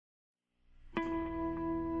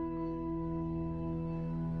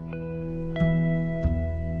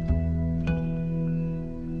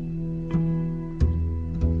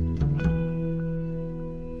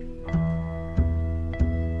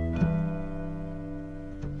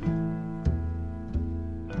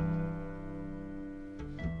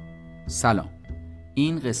سلام،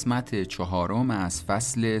 این قسمت 4 از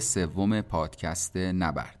فصل 3 پادکست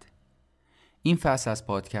نبرد. این فصل از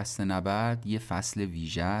پادکست نبرد یه فصل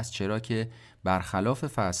ویژه است، چرا که برخلاف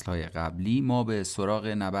فصلهای قبلی ما به سراغ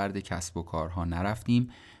نبرد کسب و کارها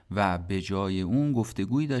نرفتیم و به جای اون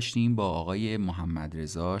گفتگویی داشتیم با آقای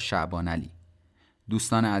محمدرضا شعبانعلی.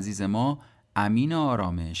 دوستان عزیز ما امین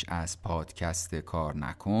آرامش از پادکست کار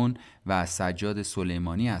نکن و سجاد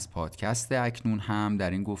سلیمانی از پادکست اکنون هم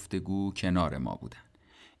در این گفتگو کنار ما بودند.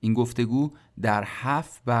 این گفتگو در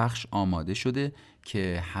 7 بخش آماده شده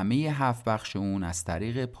که همه 7 بخش اون از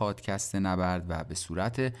طریق پادکست نبرد و به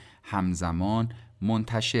صورت همزمان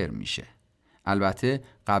منتشر میشه. البته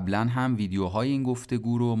قبلا هم ویدیوهای این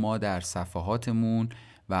گفتگو رو ما در صفحاتمون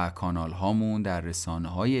و کانال هامون در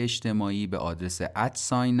رسانه‌های اجتماعی به آدرس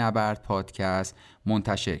 @نبرد پادکست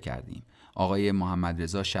منتشر کردیم. آقای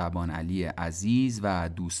محمدرضا شعبانعلی عزیز و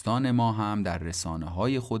دوستان ما هم در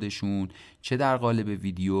رسانه‌های خودشون چه در قالب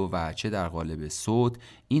ویدیو و چه در قالب صوت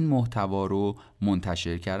این محتوا رو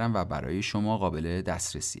منتشر کردن و برای شما قابل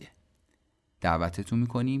دسترسیه. دعوتتون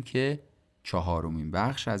می‌کنیم که 4مین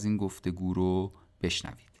بخش از این گفتگو رو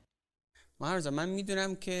بشنوید. محمدرضا، من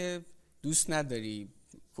میدونم که دوست نداری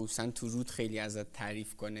خصوصا تو رود خیلی ازت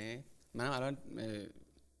تعریف کنه. منم الان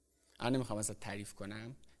نمیخوام ازت تعریف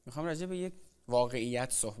کنم، میخوام راجع به یک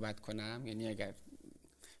واقعیت صحبت کنم. یعنی اگر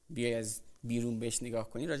بیای از بیرون بهش نگاه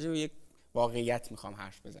کنی، راجع به یک واقعیت میخوام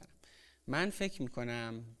حرف بزنم. من فکر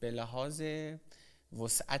میکنم به لحاظ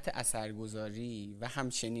وسعت اثرگذاری و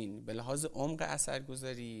همچنین به لحاظ عمق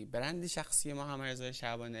اثرگذاری، برند شخصی محمدرضا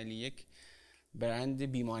شعبانعلی یک برند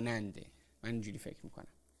بیماننده. من اینجوری فکر میکنم.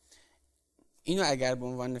 اینو اگر به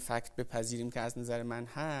عنوان فکت بپذیریم که از نظر من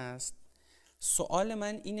هست، سوال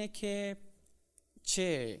من اینه که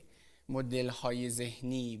چه مدل‌های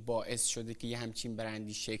ذهنی باعث شده که یه همچین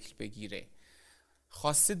برندی شکل بگیره؟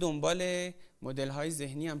 خواسته دنبال مدل‌های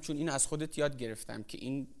ذهنی هم، چون اینو از خودت یاد گرفتم که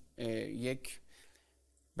این یک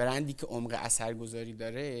برندی که عمق اثرگذاری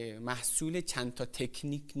داره محصول چند تا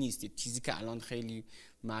تکنیک نیست. چیزی که الان خیلی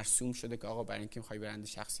مرسوم شده که آقا برای اینکه می‌خوای برند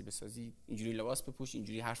شخصی بسازی اینجوری لباس بپوش،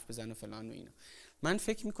 اینجوری حرف بزن و فلان و اینا. من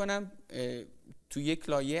فکر می‌کنم تو یک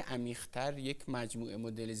لایه عمیق‌تر یک مجموعه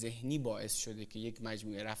مدل ذهنی باعث شده که یک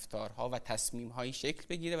مجموعه رفتارها و تصمیم‌هایی شکل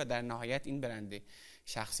بگیره و در نهایت این برند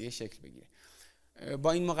شخصی شکل بگیره.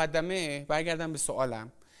 با این مقدمه برگردم به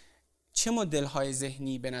سوالم. چه مدل‌های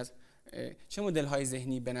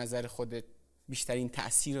ذهنی به نظر خودت بیشترین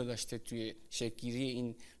تأثیر رو داشته توی شکل‌گیری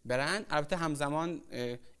این برند؟ البته همزمان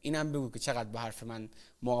اینم بگو که چقدر با حرف من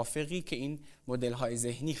موافقی که این مدل‌های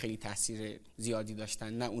ذهنی خیلی تأثیر زیادی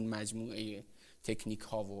داشتن، نه اون مجموعه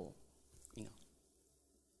تکنیک‌ها و اینا.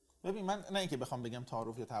 ببین، من نه اینکه بخوام بگم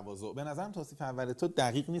تعارف یا تواضع، به نظرم توصیف اول تو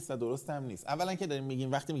دقیق نیست و درست هم نیست. اولا که داریم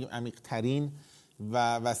میگیم وقتی میگیم عمیق‌ترین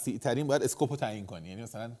و وسیع‌ترین باید اسکوپو تعیین کنی. یعنی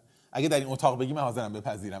مثلا اگه در این اتاق بگیم من حاضرم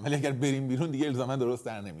بپذیرم، ولی اگر بریم بیرون دیگه الزاما درست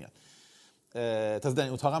در نمیاد. تازه در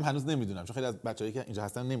این اتاق هم هنوز نمیدونم، چون خیلی از بچه‌هایی که اینجا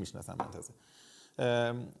هستن نمیشناسن من تازه.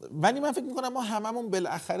 ولی من فکر می‌کنم ما هممون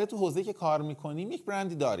بالاخره تو حوزه‌ای که کار می‌کنیم یک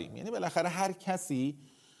برندی داریم. یعنی بالاخره هر کسی،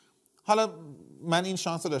 حالا من این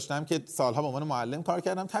شانس رو داشتم که سالها به عنوان معلم کار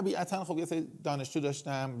کردم، طبیعتاً خب یه سری دانشجو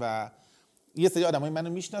داشتم و یه سری آدمای منو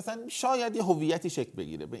میشناسن، شاید یه هویتی شکل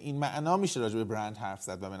بگیره. به این معنا میشه راجع به برند حرف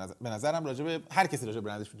زد و به نظرم راجع به هر کسی راجع به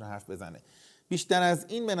برندش میتونه حرف بزنه. بیشتر از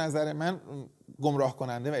این به نظر من گمراه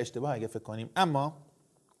کننده و اشتباه اگه فکر کنیم. اما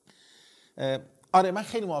آره، من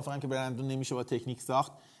خیلی موافقم که برند رو نمیشه با تکنیک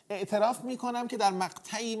ساخت. اعتراف میکنم که در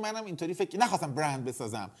مقطعی منم اینطوری فکر نخواستم برند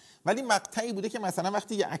بسازم، ولی مقطعی بوده که مثلا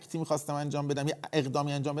وقتی یه اکتی میخواستم انجام بدم، یه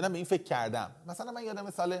اقدامی انجام بدم، به این فکر کردم. مثلا من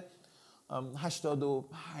یادم سال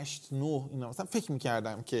 88 9 اینا مثلا فکر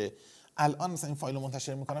میکردم که الان مثلا این فایل رو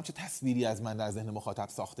منتشر میکنم چه تصویری از من در ذهن مخاطب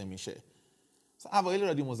ساخته میشه. مثلا اوایل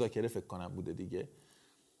رادیو مذاکره فکر کنم بوده دیگه.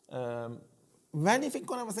 ولی فکر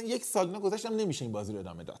کنم مثلا 1 سال اینا گذشتم نمیشه این بازی رو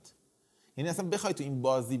ادامه داد. یعنی اصلا بخوای تو این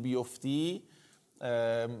بازی بیفتی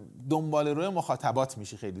دنبال روی مخاطبات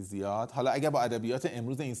میشی خیلی زیاد. حالا اگه با ادبیات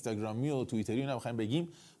امروز اینستاگرامی و توییتری اینا بخوایم بگیم،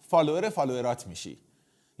 فالوورات میشی.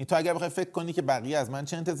 این تو اگر بخوای فکر کنی که بقیه از من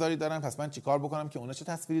چه انتظاری دارن، پس من چیکار بکنم که اونا چه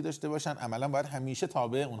تصویری داشته باشن، عملا باید همیشه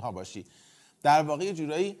تابع اونها باشی. در واقع یه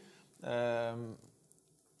جورایی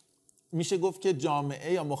میشه گفت که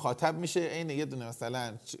جامعه یا مخاطب میشه عین یه دونه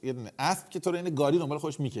مثلا یه دونه اسب که تو رو این گاری دنبال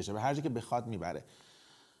خودش میکشه به هر جا که بخواد میبره.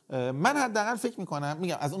 من حداقل فکر میکنم،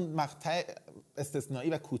 میگم از اون مقطع استثنایی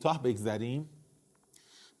و کوتاه بگذریم،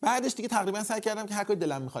 بعدش دیگه تقریبا سعی کردم که هر کاری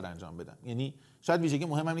دلم میخواد انجام بدم. یعنی شاید ویژگی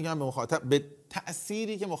مهمم میگم به مخاطب، به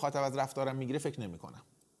تأثیری که مخاطب از رفتارم میگیره فکر نمیکنم.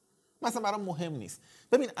 مثلا برام مهم نیست.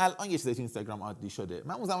 ببین الان یه چیزی تو اینستاگرام عادی شده.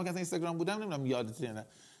 من اون زمان که از اینستاگرام بودم نمیدونم یادت یا نه،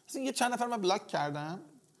 مثلا یه چند نفر من بلاک کردم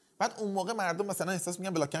بعد اون موقع مردم مثلا احساس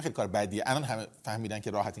میگن بلاک خیلی کار بدیه، الان همه فهمیدن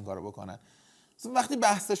که راحت این کارو بکنن. وقتی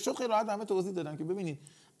بحثش شد خیلی راحت همه توضیح دادم که ببینید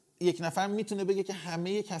یک نفر میتونه بگه که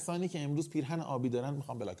همه کسانی که امروز پیرهن آبی دارن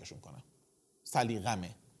میخوام بلاکشون کنم، سلیقمه.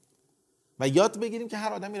 و یاد بگیریم که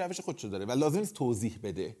هر آدمی روش خودشو داره و لازم نیست توضیح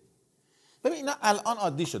بده. ببین اینا الان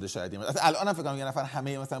عادی شده شاید، مثلا الان هم فکر کنم یه نفر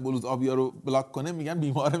همه مثلا بلوز آبیا رو بلاک کنه میگن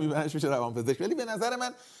بیماره، میبرنش میشه روانپزشک. ولی به نظر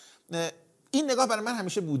من این نگاه برای من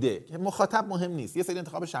همیشه بوده که مخاطب مهم نیست، یه سری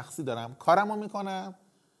انتخاب شخصی دارم، کارمو میکنم،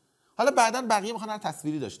 حالا بعداً بقیه میخوان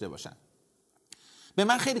تصویری داشته باشن. به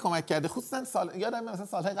من خیلی کمک کرده، خصوصا یادم مثلا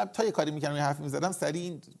سالهای قبل تا یه کاری میکردم یه حرف میزدم سریع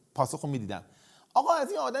این پاسخو میدیدم. آقا از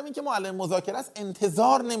این آدمی که معلم مذاکره است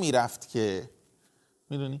انتظار نمیرفت که،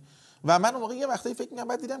 میدونی. و من اون موقع یه وقتایی فکر می‌کردم،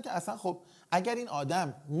 بعد دیدم که اصلا خب اگر این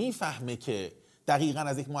آدم میفهمه که دقیقاً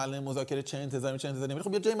از یک معلم مذاکره چه انتظاری میره، خب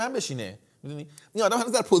بیا جای من بشینه، میدونی. این آدم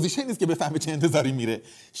هنوز در پوزیشن نیست که بفهمه چه انتظاری میره.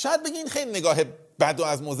 شاید بگین خیلی نگاه بد و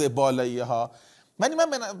از موضع بالایی ها،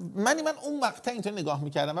 من اون مقطع اینطوری نگاه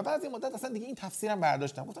میکردم و بعد از این مدت اصلا دیگه این تفسیرم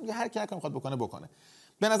برداشتم، گفتم که هر کی میخواد بکنه.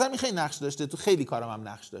 به نظر من خیلی نقش داشته، تو خیلی کارام هم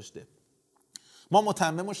نقش داشته. ما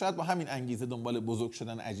متمم و شاید با همین انگیزه دنبال بزرگ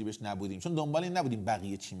شدن عجیبش نبودیم، چون دنبال این نبودیم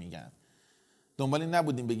بقیه چی میگن، دنبال این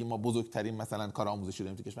نبودیم بگیم ما بزرگترین مثلا کار آموزشی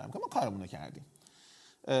داریم تو کشور، ما کارمون رو کردیم.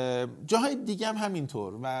 جاهای دیگه هم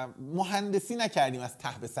همینطور و مهندسی نکردیم از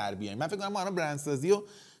ته به سر بیایم. من فکر کنم ما الان برندسازی رو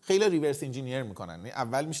خیلی ریورس انجینیر میکنن،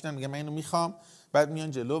 اول میشنن میگن من اینو میخوام، بعد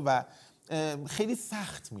میان جلو و خیلی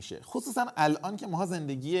سخت میشه، خصوصا الان که ما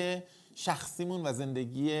زندگی شخصیمون و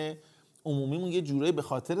زندگی عمومیمون یه جورایی به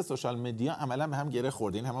خاطر سوشال مدیا عملا به هم گره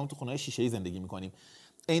خورده. این هممون تو خونه‌های شیشه‌ای زندگی میکنیم،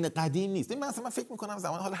 عین قدیم نیست. من مثلا فکر میکنم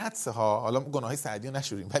زمان حالا حدسه ها، حالا گناهی سعدی رو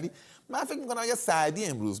نشوریم، ولی من فکر میکنم اگه سعدی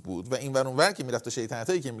امروز بود و این ور اون ور که میرفت و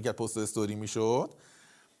شیطنتایی که میکرد پست استوری میشد،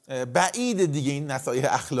 بعید دیگه این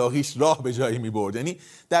نصایح اخلاقیش راه به جایی میبرد. یعنی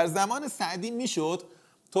در زمان سعدی میشد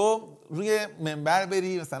تو روی منبر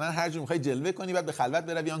بری مثلا هر جور میخوای جلوه کنی، بعد به خلوت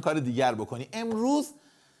بروی آن کار دیگر بکنی. امروز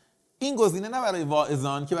این گزینه نه برای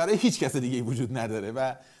واعظان که برای هیچ کس دیگه وجود نداره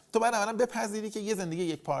و تو باید اولا بپذیری که یه زندگی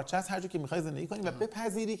یک پارچه است، هر جور که میخوای زندگی کنی و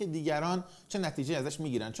بپذیری که دیگران چه نتیجه ازش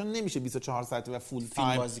میگیرن، چون نمیشه 24 ساعت و فول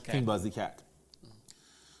تایم فیلم بازی کرد.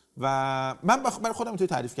 و من برای خودم اینطوری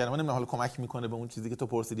تعریف کردم، نمیدونم حالا کمک میکنه به اون چیزی که تو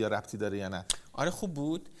پرسیدی یا ربطی داره یا نه. آره خوب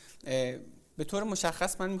بود. به طور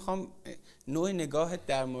مشخص من میخوام نوع نگاهت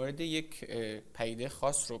در مورد یک پدیده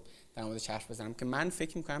خاص رو در موردش حرف بزنم که من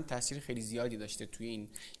فکر میکنم تاثیر خیلی زیادی داشته توی این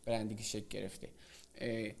برندی که شکل گرفته.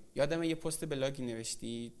 یادمه یه پست بلاگی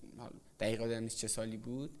نوشتی، دقیقاً یادم نیست چه سالی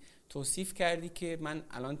بود، توصیف کردی که من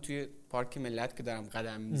الان توی پارک ملت که دارم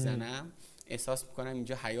قدم میزنم احساس میکنم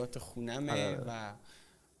اینجا حیات خونمه و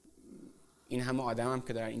این همه آدمم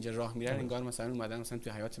که دارن اینجا راه میرن انگار مثلا اومدن مثلا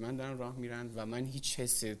توی حیات من دارن راه میرن و من هیچ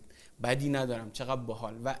حس بدی ندارم، چقدر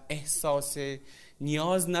باحال و احساس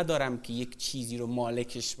نیاز ندارم که یک چیزی رو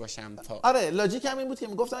مالکش باشم. تا آره لاجیک هم این بود که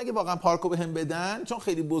میگفتن اگه واقعا پارکو بهم بدن چون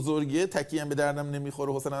خیلی بزرگه، تکیه‌ام به دردم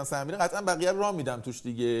نمیخوره، حوصله‌ام سر میره، قطعا بقیه راه میدم توش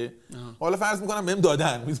دیگه. حالا فرض میکنم بهم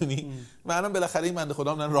دادن، میدونی و الان بالاخره این بنده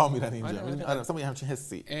خدا دارن راه میرن اینجا. آره مثلا یه همچین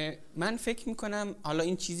حسی. من فکر میکنم حالا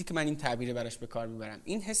این چیزی که من این تعبیر براش به کار میبرم،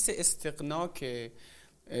 این حس استغنا که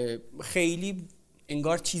خیلی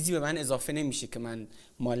انگار چیزی به من اضافه نمیشه که من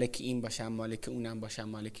مالک این باشم، مالک اونم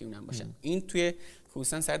باشم. این توی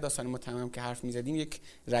خصوصا سر داستان متمم که حرف میزدیم یک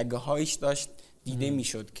رگه هایش داشت دیده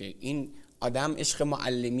میشد که این آدم عشق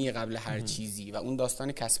معلمی قبل هر چیزی و اون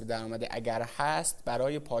داستان کسب درآمد اگر هست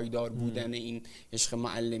برای پایدار بودن این عشق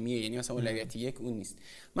معلمیه، یعنی مثلا اولویت یک اون نیست.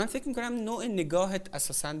 من فکر میکنم نوع نگاهت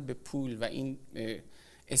اساساً به پول و این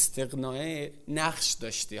استغناء نقش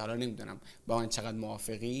داشته. حالا نمیدونم با من چقدر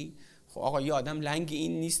موافقی. خب آقا یه آدم لنگ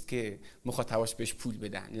این نیست که مخاطباش بهش پول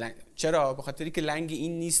بدن. چرا؟ به خاطری که لنگ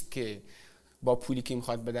این نیست که با پولی که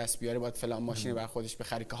میخواد به دست بیاره باید فلان ماشین بر خودش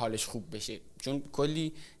بخره که حالش خوب بشه، چون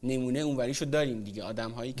کلی نمونه اونوریشو داریم دیگه.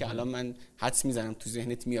 آدم هایی که الان من حدس میزنم تو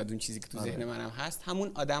ذهنت میاد اون چیزی که تو ذهن منم هست،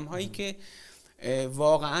 همون آدم هایی که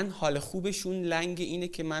واقعا حال خوبشون لنگ اینه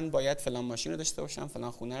که من باید فلان ماشین رو داشته باشم،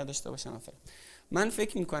 فلان خونه رو داشته باشم فلان. من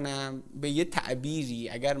فکر میکنم به یه تعبیری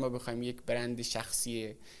اگر ما بخوایم یک برند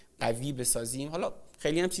شخصی قوی بسازیم، حالا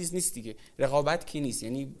خیلی هم چیز نیست دیگه، رقابت کی نیست،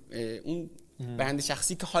 یعنی اون برند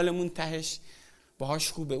شخصی که حالمون تهش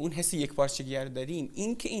باهاش خوبه، اون حس یک پارچگی رو داریم،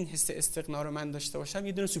 این که این حس استغنا رو من داشته باشم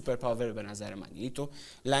یه دونه سوپر پاور به نظر من. یعنی تو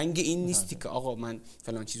لنگ این نیستی که آقا من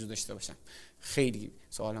فلان چیزو داشته باشم. خیلی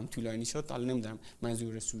سوالم طولانی شد، حالا نمیدونم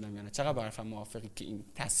منظور رسولم یا نه. چقدر برفم موافقی که این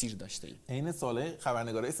تاثیر داشته؟ این سوال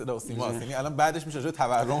خبرنگارای صدا و سیما است، یعنی الان بعدش میشه راجع به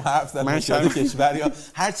تورم حرف زد، مشاهده کشور یا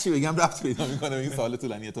هر چی بگم ربط پیدا میکنه به این سوال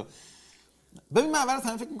طولانی تو. ببین من اول از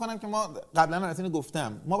همه فکر میکنم که ما قبلا البته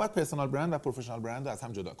گفتم ما باید پرسونال برند و پروفشنال برند رو از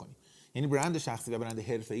هم جدا کنیم. یعنی برند شخصی و برند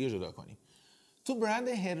حرفه‌ای رو جدا کنیم. تو برند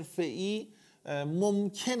حرفه‌ای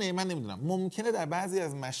ممکنه، من نمیدونم، ممکنه در بعضی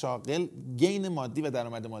از مشاغل گین مادی و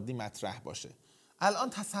درآمد مادی مطرح باشه. الان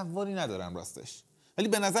تصوری ندارم راستش، ولی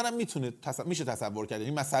به نظرم میشه تصور کرد.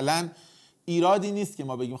 یعنی مثلا ایرادی نیست که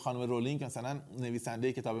ما بگیم خانم رولینگ مثلا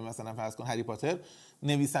نویسنده کتاب مثلا فرض کن هری پاتر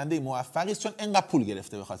نویسنده موفقی است چون انقدر پول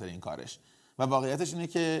گرفته به خاطر این کارش، و واقعیتش اینه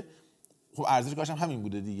که خب ارزش کارش هم همین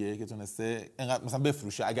بوده دیگه که تونسته انقدر مثلا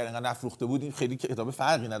بفروشه. اگر انقدر نفروخته بود این خیلی کتاب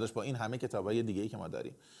فرقی نداشت با این همه کتابای دیگه‌ای که ما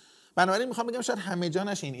داریم. بنابراین میخوام بگم شاید همه جا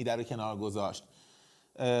نشه این ایده رو کنار گذاشت.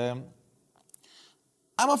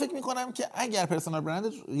 اما فکر میکنم که اگر پرسونال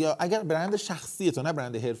برند یا اگر برند شخصی تو نه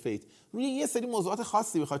برند حرفه‌ایت روی یه سری موضوعات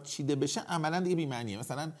خاصی بخواد چیده بشه عملاً دیگه بی‌معنیه.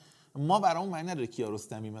 مثلا ما برامون معنی نداره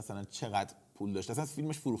کیارستمی مثلا چقدر پول داشت، اصلا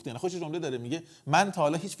فیلمش فروخته. یعنی خودش جمله داره میگه من تا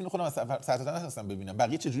حالا هیچ فیلم خودم از ساعت‌ها نتونستم ببینم،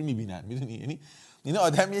 بقیه چجوری میبینن، میدونی؟ یعنی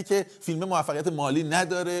آدمیه که فیلم موفقیت مالی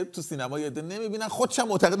نداره، تو سینما یاده نمیبینن، خودش هم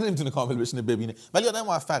معتقد نمیتونه کامل بشینه ببینه، ولی آدم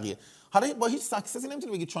موفقیه. حالا با هیچ ساکسسی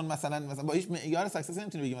نمیتونه بگی چون مثلا با هیچ معیار ساکسسی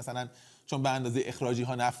نمیتونه بگی مثلا چون به اندازه اخراجی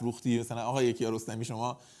ها نفروختی، مثلا آقا کیارستمی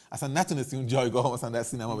شما اصلا نتونستی اون جایگاه مثلا در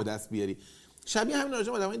سینما به دست بیاری. شبیه همین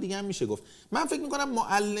راجع به آدمای دیگه هم میشه گفت. من فکر میکنم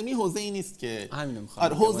معلمی حوزه‌ای نیست که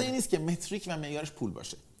حوزه‌ای نیست که متریک و معیارش پول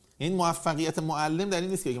باشه. این موفقیت معلم در این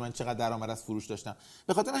نیست که من چقدر درآمد از فروش داشتم.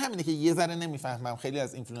 به خاطر همینه که یه ذره نمیفهمم خیلی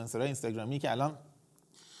از اینفلوئنسرهای اینستاگرامی که الان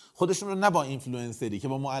خودشون رو نه با اینفلوئنسری که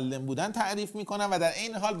با معلم بودن تعریف میکنن و در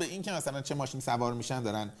عین حال به این که مثلا چه ماشین سوار میشن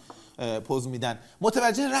دارن پوز میدن،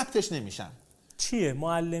 متوجه ربطش نمیشن. چیه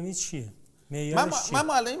معلمی؟ چیه معیارش؟ من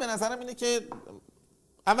معلمی به نظرم اینه که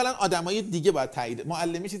اولا آدمای دیگه باید تایید.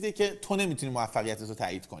 معلمی چیزیه که تو نمیتونی موفقیتت رو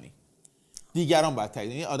تایید کنی، دیگران باید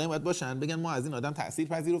تایید. یعنی آدم باید باشن بگن ما از این آدم تأثیر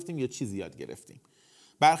پذیرفتیم یا چیزی یاد گرفتیم،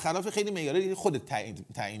 برخلاف خیلی معیارایی که خودت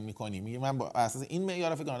تعیین می‌کنی. میگه من با اساس این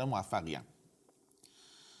معیارا فکر کنم موفقیم.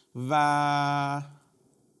 و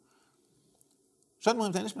شاید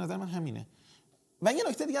مهمترینش به نظر من همینه. و یه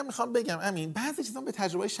نکته دیگه هم میخوام بگم، امین، بعضی چیزا به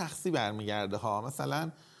تجربه شخصی برمیگرده ها.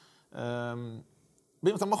 مثلا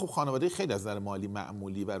ما خب خانواده خیلی از نظر مالی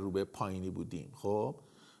معمولی و رو به پایینی بودیم، خب،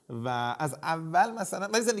 و از اول مثلا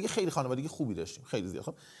ولی زندگی خیلی خانوادگی خوبی داشتیم، خیلی زیاد.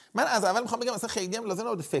 خب من از اول میخوام بگم مثلا خیلی هم لازم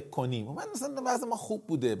نبود فکر کنیم. من مثلا وضع ما خوب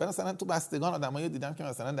بوده. مثلا تو بستگان آدمایی دیدم که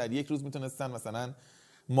مثلا در یک روز میتونستن مثلا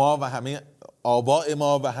ما و همه آباء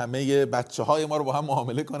ما و همه بچه‌های ما رو با هم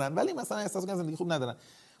معامله کنن، ولی مثلا احساس کنن زندگی خوب ندارن.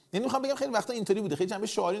 یعنی میخوام بگم خیلی وقتا اینطوری بوده، خیلی جنبه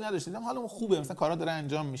شعاری نداشت. دیدم حالمون خوبه، مثلا کارا داره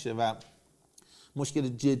انجام میشه و مشکل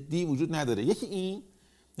جدی وجود نداره. یکی این،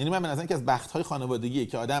 یعنی من به نظرم که از بخت‌های خانوادگیه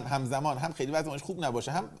که آدم همزمان هم خیلی وضعش خوب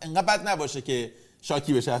نباشه، هم انقدر بد نباشه که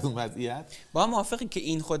شاکی بشه از اون وضعیت. با هم موافقی که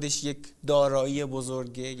این خودش یک دارایی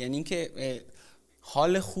بزرگه؟ یعنی اینکه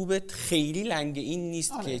حال خوبت خیلی لنگ این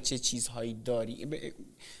نیست که چه چیزهایی داری.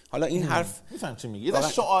 حالا این حرف میفهم چی میگی، یه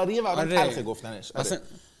شعاریه و آدم تلخ گفتنش.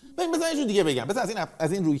 بذار یه جور دیگه بگم، بذار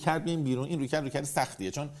از این رویکرد بیایم بیرون. این رویکرد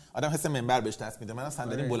سختیه چون آدم حس منبر بهش دست میده. منم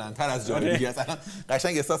صندلی بلندتر از جای دیگه است.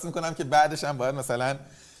 قشنگ احساس میکنم که بعدش هم باید مثلا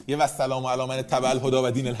یه و سلام علی من تبع الهدی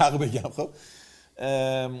و دین الحق بگم. خب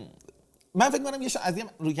من فکر می‌کنم از این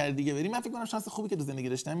رویکرد دیگه بریم. من فکر می‌کنم شانس خوبی که تو زندگی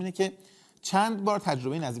داشتم اینه که چند بار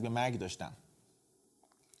تجربه نزدیک به مرگ داشتم.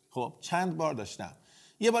 خب چند بار داشتم.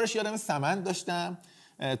 یه بارش یادم سمند داشتم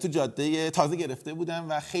تو جاده تازه گرفته بودم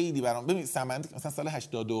و خیلی برام، ببین سمند مثلا سال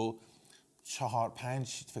 84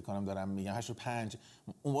 5 فکر کنم دارم میگم 85،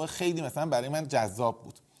 اون موقع خیلی مثلا برای من جذاب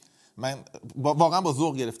بود. من واقعا با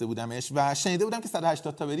ذوق گرفته بودمش و شنیده بودم که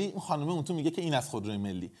 180 تا بری اون خانومه اون تو میگه که این از خودروی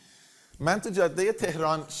ملی. من تو جاده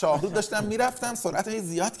تهران شاهرود داشتم میرفتم، سرعت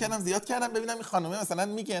زیاد کردم ببینم این خانومه مثلا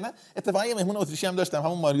میگه نه. اتفاقا یه مهمون اتریشی هم داشتم،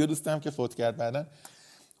 همون ماریو دوستم که فوت کرد بعدن،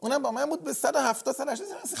 اونم با من بود. به 170 180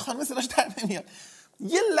 خانم صداش در نمیاد.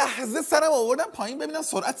 یه لحظه سرم آوردم پایین ببینم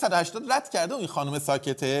سرعت 180 رد کرده و این خانم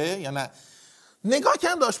ساکته یا نه. نگاه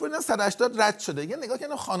کردم داشبورد دیدم 180 رد شده. یه نگاه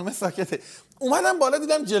کردم خانم ساکته. اومدم بالا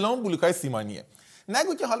دیدم جلوم بلوکای سیمانیه.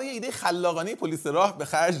 نگو که حالا یه ایده خلاقانه پلیس راه به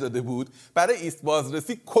خرج داده بود، برای ایست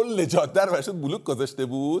بازرسی کل جاده رو براشون بلوک گذاشته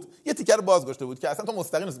بود، یه تیکر باز گذاشته بود که اصلا تو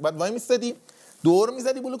مستقیم نیست، بعد وای میستادی دور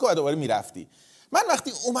میزدی بلوک و دوباره میرفتی. من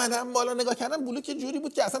وقتی اومدم بالا نگاه کردم بلوک یه جوری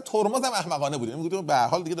بود که اصلا ترمزم احمقانه بود. میگفتم به هر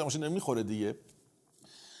حال دیگه ماشین میخوره دیگه.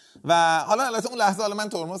 و حالا البته اون لحظه من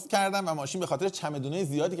ترمز کردم و ماشین به خاطر چمدونه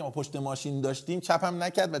زیادی که ما پشت ماشین داشتیم چپم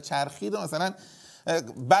نکرد و چرخید و مثلا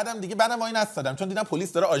بعدم وای نستادم چون دیدم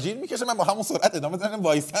پلیس داره آژیر میکشه. من با همون سرعت ادامه دادم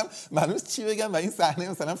وایسم معلومه چی بگم و این صحنه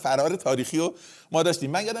مثلا فرار تاریخی رو ما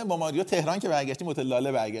داشتیم. من یادم با ماریو تهران که برگشتیم هتل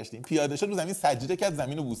لاله برگشتیم، پیاده شد رو زمین سجده کرد،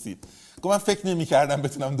 زمین رو بوسید. گفت من فکر نمی‌کردم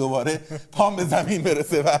بتونم دوباره پام به زمین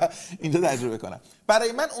برسه و اینجا تجربه کنم.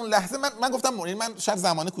 برای من اون لحظه من گفتم من شاید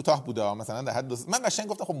زمان کوتاه بوده، مثلا در حد من قشنگ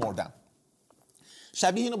گفتم خب مردم.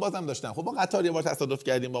 شبیه اینو بازم داشتم. خب با قطار یه بار تصادف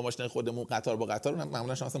کردیم با ماشین خودمون، قطار با قطار، اونم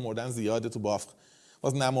معمولا شانس مردن زیاده تو بافق،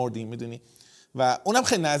 باز نمردیم میدونی، و اونم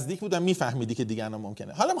خیلی نزدیک بودم، میفهمیدی که دیگه الان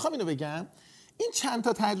ممکنه. حالا میخوام اینو بگم، این چند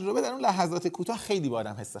تا تجربه در اون لحظات کوتاه خیلی با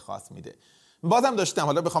آدم حس خاص میده. بازم داشتم،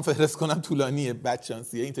 حالا بخوام فهرست کنم طولانیه،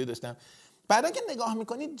 بدشانسیه، اینطوری داشتم. بعدا که نگاه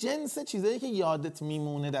میکنی جنس چیزایی که یادت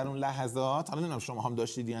میمونه در اون لحظات، حالا نمیدونم شما هم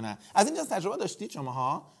داشتید یا نه، از این جنس تجربه داشتید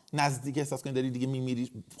شماها؟ نزدیک احساس کنید داری دیگه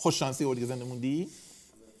میمیری، خوش شانسی و دیگه زنده موندی؟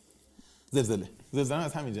 زلزله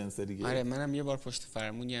از همین جنسه دیگه. آره منم یه بار پشت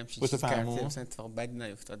فرمونی همچین چیز کردم، مثلا اتفاق بدی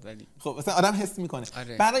نیفتاد ولی خب مثلا آدم حس میکنه.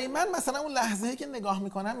 آره. برای من مثلا اون لحظه‌ای که نگاه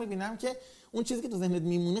میکنم میبینم که اون چیزی که تو ذهنت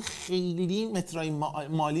میمونه خیلی مترای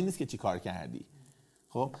مالی نیست که چی کار کردی.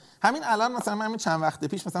 خب همین الان مثلا من چند وقت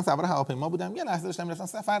پیش مثلا سوار هواپیما بودم، یه لحظه داشتم میرفتم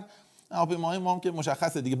سفر، هواپیمای ما هم که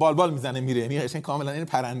مشخصه دیگه بالبال میزنه میره، یعنی قشنگ کاملا این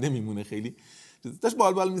پرنده میمونه، خیلی داشت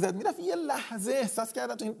بالبال میزد میرفت. یه لحظه احساس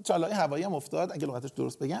کردم تو این چالهای هوایی هم افتاد، اگه لغتش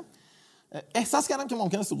درست بگم، احساس کردم که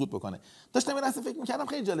ممکنه سقوط بکنه. داشتم این لحظه فکر می‌کردم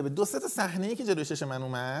خیلی جالبه، دو سه تا صحنه‌ای که جلوی چشم من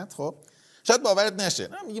اومد، خب شاید باورت نشه،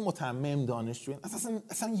 من میگم متمم دانشجو،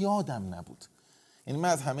 اصلا یادم نبود. یعنی من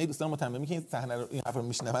از همه دوستان متممی که این صحنه رو این حرف رو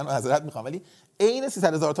میشنون معذرت میخوام، ولی عین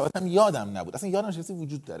 300,000 تا هم یادم نبود، اصلا یادم چیزی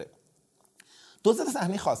وجود داره. دو سه تا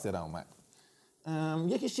صحنه خاصی را اومد.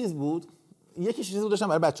 یکیش چیز بود داشتم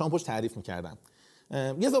برای بچه‌ام پشت تعریف می‌کردم.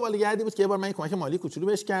 یه زباله‌گردی بود که یه بار من کمک مالی کوچولو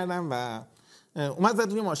بهش کردم و اومد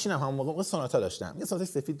زد روی ماشینم، همون موقع سوناتا داشتم، یه سوناتا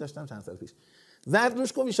سفید داشتم چند سال پیش، زد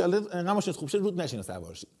روش، گفت ان شاء الله انقدر ماشین خوب شه رود نشینه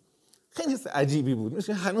سوار شی. خیلی حس عجیبی بود،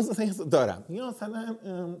 مثلا هنوز مثلا دارم. یا مثلا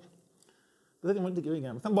بذارید مورد دیگه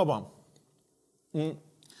بگم، مثلا بابام،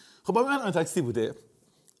 خب بابا من آن تاکسی بوده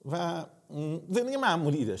و زندگی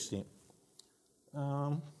معمولی داشتیم.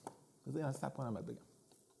 بذارید از صبر کنم بعد بگم.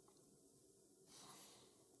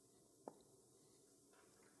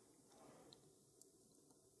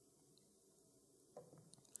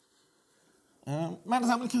 من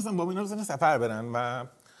زمانی که مثلا بابا اینا رو سفر برن و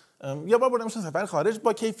یا بار بردمشون سفر خارج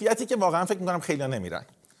با کیفیتی که واقعا فکر می‌کنم خیلی‌ها نمیرن،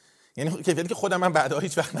 یعنی کیفیتی که خودم من بعدا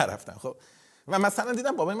هیچ وقت نرفتم. خب و مثلا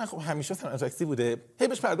دیدم بابای من خب همیشه مثلا تاکسی بوده، هی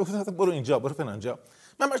بهش پرداخت برو اینجا برو فلانجا،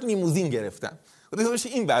 من باش لیموزین گرفتم گفتم بشه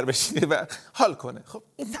این ور بشینه و حال کنه. خب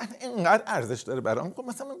این اینقدر ارزش داره برام، خب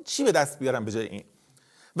مثلا چی به دست بیارم به جای این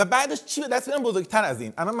و بعدش چی به دست بیارم بزرگتر از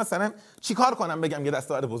این؟ الان مثلا چیکار کنم بگم یه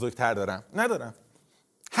دستاورد بزرگتر دارم؟ ندارم.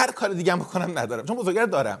 هر کار دیگه هم بکنم ندارم، چون بزرگتر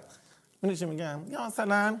دارم. من چی میگم؟ یا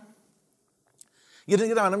مثلا یه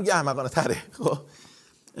دیگه منم میگه احمقانه تره. خب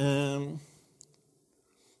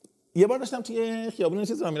یه بار داشتم توی خیابون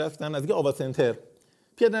چیز راه میرفتم نزدیک آوا سنتر،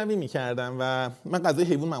 پیاده‌روی می‌کردم و من غذای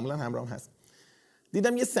حیوان معمولا همراهم هست.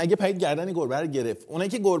 دیدم یه سگ پرید گردن گربه رو گرفت. اونایی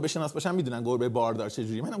که گربه شناس باشن میدونن گربه باردار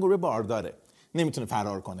چجوریه. منم گربه بارداره، نمیتونه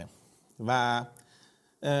فرار کنه و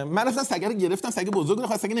من رفتم سگ رو گرفتم، سگ بزرگ رو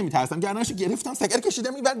خواست، سگ نمیترسم، گردنشو گرفتم، سگ رو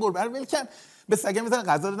کشیدم اینور، گربه رو ول کردم، به سگ میذارم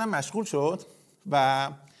غذا دادم، مشغول شد و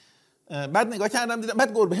بعد نگاه کردم دیدم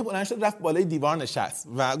بعد گربه بلند شد رفت بالای دیوار نشست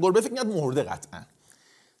و گربه فکر می‌کرد مرده قطعا.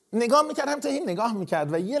 نگاه می‌کردم تا این نگاه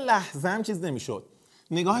می‌کرد و یه لحظه هم چیز نمی‌شد،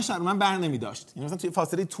 نگاهش رو من بر نمی‌داشت. یعنی مثلا توی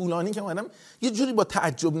فاصله طولانی که اومدم یه جوری با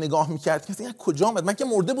تعجب نگاه می‌کرد که مثلا کجا اومد، من که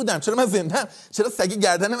مرده بودم، چرا من زنده‌ام، چرا سگ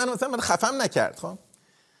گردن من مثلا خفم نکرد. خب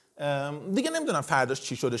دیگه نمیدونم فرداش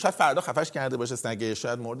چی شده، شاید فردا خفش کرده باشه سگه،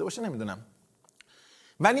 شاید مرده باشه، نمیدونم.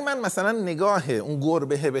 ولی من مثلا نگاه اون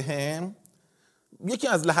گربه بهم یکی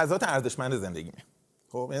از لحظات ارزشمند زندگیمه.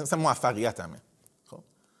 خب مثلا موفقیتمه. خب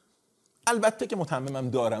البته که متممم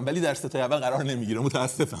دارم ولی در ستای اول قرار نمیگیره،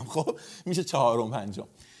 متاسفم. خب میشه چهارم پنجم.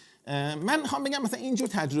 من میخوام بگم مثلا اینجور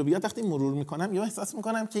تجربیات وقتی مرور میکنم یا احساس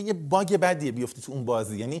میکنم که یه باگ بدیه بیفته تو اون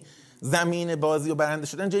بازی، یعنی زمین بازی و برنده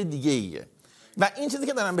شدن جای دیگه ایه و این چیزی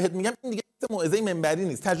که دارم بهت میگم این دیگه موعظه منبری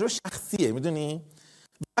نیست، تجربه شخصیه. میدونی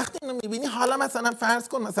وقتی اینو میبینی، حالا مثلا فرض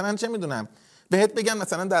کن مثلا چه میدونم بهت بگن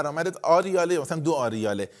مثلا درآمدت آریاله مثلا 2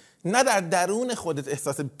 آریاله، نه در درون خودت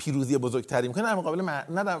احساس پیروزی بزرگتری میکنی، در مقابل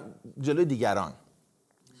نه در جلوی دیگران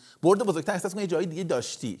برد بزرگتر احساس کنی، جای دیگه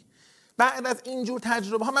داشتی. بعد از اینجور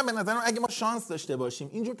تجربه ها من به نظرم اگه ما شانس داشته باشیم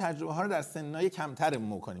اینجور تجربه ها رو در سنای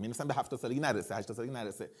کمترمون کنیم، یعنی مثلا به 70 سالگی نرسه، 80 سالگی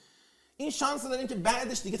نرسه، این شانس رو داریم که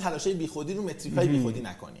بعدش دیگه تلاشای بیخودی رو متریکای بیخودی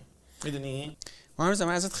نکنیم. میدونی من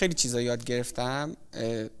ازت خیلی چیزا یاد گرفتم،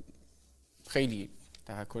 خیلی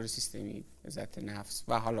تفکر سیستمی، عزت نفس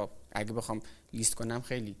و حالا اگه بخوام لیست کنم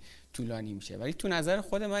خیلی طولانی میشه، ولی تو نظر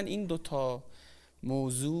خود من این 2 تا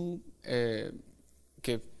موضوع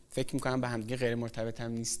که فکر میکنم به هم دیگه غیر مرتبط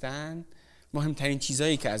هم نیستن، مهمترین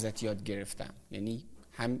چیزایی که ازت یاد گرفتم، یعنی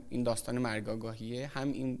هم این داستان مرگ آگاهیه،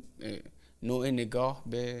 هم این نوع نگاه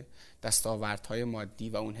به دستاوردهای مادی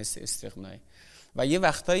و اون حس استغنایی. و یه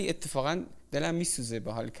وقتایی اتفاقا دلم میسوزه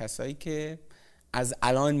به حال کسایی که از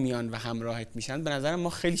الان میان و همراهت میشن. به نظرم ما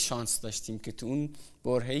خیلی شانس داشتیم که تو اون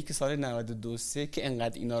برهه‌ای که سال 92 که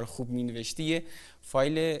انقدر اینا رو خوب مینوشتی یه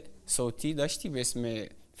فایل صوتی داشتی به اسم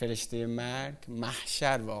فرشته مرگ،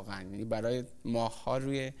 محشر واقعا، یعنی برای ماه‌ها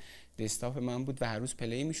روی دسکتاپ من بود و هر روز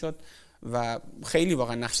پلی میشد و خیلی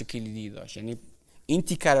واقعا نقش کلیدی داشت. یعنی این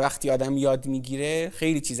تیکر وقتی آدم یاد میگیره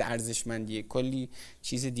خیلی چیز ارزشمندیه، کلی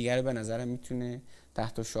چیز دیگر رو به نظرم میتونه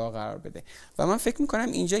تحت شعاع قرار بده. و من فکر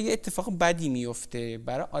میکنم اینجا یه اتفاق بدی میفته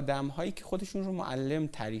برای آدم هایی که خودشون رو معلم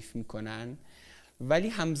تعریف میکنن ولی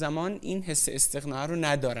همزمان این حس استغنا رو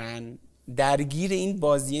ندارن، درگیر این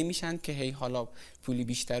بازیه میشن که هی حالا پولی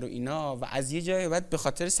بیشتر و اینا، و از یه جای بعد به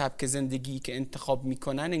خاطر سبک زندگی که انتخاب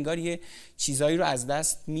میکنن انگار یه چیزایی رو از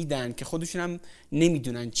دست میدن که خودشون هم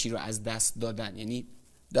نمیدونن چی رو از دست دادن. یعنی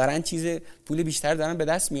دارن پول بیشتر دارن به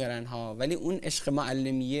دست میارن ها، ولی اون عشق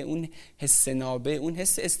معلمیه، اون حس نابه، اون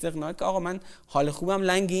حس استغنا که آقا من حال خوبم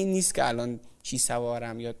لنگ این نیست که الان چی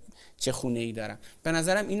سوارم یا چه خونه ای دارم، به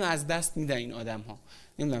نظرم اینو از دست میدن این آدم ها.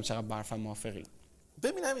 نمیدونم چقدر برفم موافقی.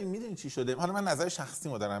 ببینم این میدونی چی شده، حالا من نظر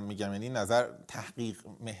شخصیمو دارم میگم، یعنی نظر تحقیق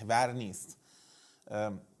محور نیست.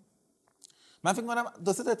 من فکر می‌کنم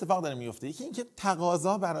دو سه تا اتفاق داره میفته. یکی اینکه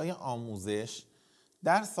تقاضا برای آموزش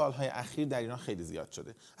در سالهای اخیر در ایران خیلی زیاد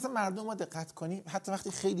شده. اصلا مردم ما دقت کنی حتی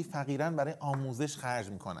وقتی خیلی فقیرن برای آموزش خرج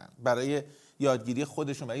میکنن، برای یادگیری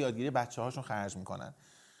خودشون، برای یادگیری بچه‌هاشون خرج میکنن.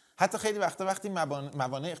 حتی خیلی وقتا وقتی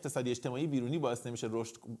موانع اقتصادی اجتماعی بیرونی باعث نمیشه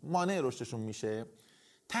رشد، مانع رشدشون میشه،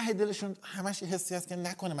 ته دلشون همش حسی هست که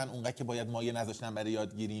نکنه من اونقدر که باید مایه نذاشتم برای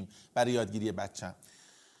یادگیری بچه‌م.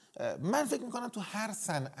 من فکر میکنم تو هر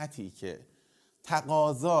صنعتی که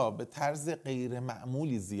تقاضا به طرز غیر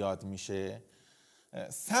معمولی زیاد میشه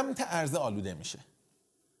سمت عرضه آلوده میشه.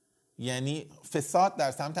 یعنی فساد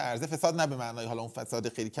در سمت عرضه، فساد نه به معنای حالا اون فساد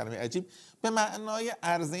خیلی کلمه عجیب، به معنای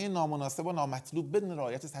عرضه نامناسب و نامطلوب بدون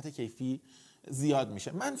رعایت سطح کیفی زیاد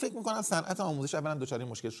میشه. من فکر میکنم صنعت آموزش اولا دچار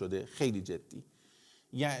مشکل شده خیلی جدی،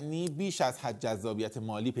 یعنی بیش از حد جذابیت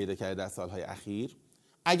مالی پیدا کرده در سالهای اخیر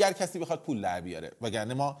اگر کسی بخواد پول در بیاره،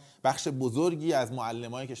 وگرنه ما بخش بزرگی از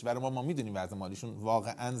معلمای کشور ما میدونیم وضع مالیشون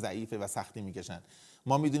واقعا ضعیفه و سختی میکشن.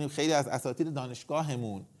 ما میدونیم خیلی از اساتید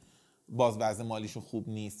دانشگاهمون باز وضع مالیشون خوب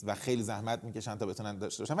نیست و خیلی زحمت میکشن تا بتونن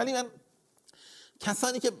داشته باشن. ولی من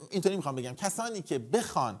کسانی که اینطوری میخوام بگم، کسانی که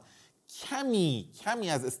بخوان کمی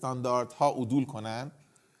از استانداردها عدول کنن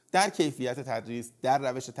در کیفیت تدریس،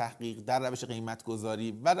 در روش تحقیق، در روش قیمت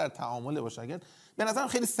گذاری و در تعامل با شاگرد، به نظرم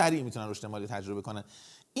خیلی سریع میتونن رشد مالی تجربه کنن.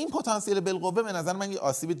 این پتانسیل بالقوه به نظر من یه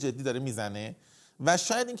آسیب جدی داره میزنه و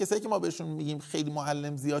شاید این کسایی که ما بهشون میگیم خیلی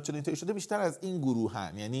معلم زیاد شده اینطوری شده بیشتر از این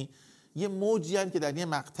گروهن، یعنی یه موجی ان که در یه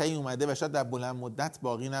مقطعی اومده و شاید در بلند مدت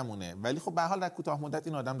باقی نمونه، ولی خب به هر حال در کوتاه مدت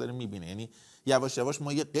این آدم داره میبینه. یعنی یواش یواش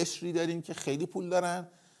ما یه قشری داریم که خیلی پول دارن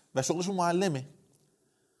و شغلشون معلمه،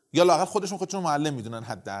 یا لااقل خودشون معلم میدونن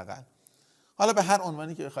حداقل، حالا به هر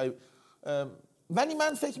عنوانی که بخوای. ولی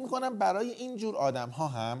من فکر میکنم برای این جور آدم ها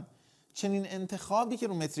هم چنین انتخابی که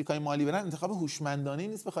رو متریکای مالی برن انتخاب هوشمندانه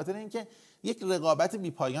نیست، به خاطر اینکه یک رقابت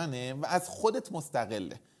بی‌پایانه و از خودت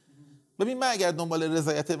مستقله. ببین من اگر دنبال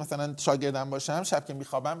رضایت مثلا شاگردم باشم، شب که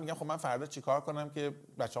میخوابم میگم خب من فردا چیکار کنم که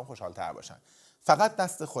بچه‌ام خوشحال‌تر باشن، فقط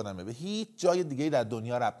دست خودمه، به هیچ جای دیگه‌ای در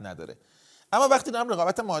دنیا ربط نداره. اما وقتی دارم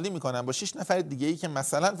رقابت مالی میکنم با 6 نفر دیگه‌ای که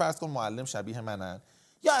مثلا فرض کن معلم شبیه منن،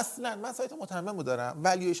 یا اصلا من سایت متمم دارم،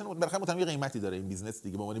 والویشن بالاخره متمم قیمتی داره، این بیزنس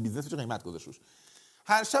دیگه به عنوان بیزنس چه قیمت گذاشتش،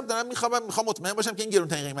 هر شب دارم میخوام مطمئن باشم که این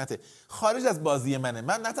گرونترین قیمته، خارج از بازی منه.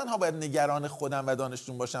 من نه تنها باید نگران خودم و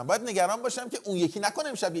دانشجوم باشم، باید نگران باشم که اون یکی نکنه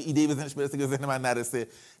امشب یه ایده به ذهنش برسه که ذهن من نرسه،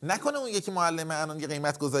 نکنه اون یکی معلم الان یه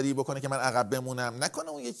قیمت گذاری بکنه که من عقب بمونم، نکنه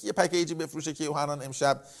اون یکی یه پکیجی بفروشه که الان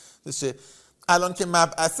امشب بشه الان که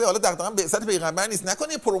مبعثه، حالا دقیقاً بعثت پیغمبر نیست،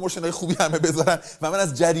 نکنه پروموشنای خوبی همه بذارن و من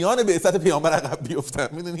از جریان بعثت پیامبر عقب بیفتم،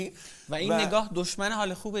 میدونی؟ و این نگاه دشمن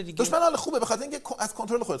حال خوبه دیگه. دشمن حال خوبه به خاطر اینکه از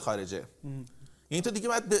کنترل خودت خارجه. یعنی تو دیگه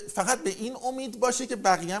باید فقط به این امید باشه که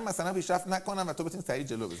بقیه هم مثلا پیشرفت نکنن و تو بتونی سریع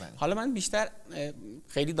جلو بزنی. حالا من بیشتر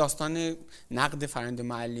خیلی داستان نقد فرآیند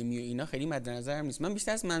معلمی و اینا خیلی مد نظرم نیست، من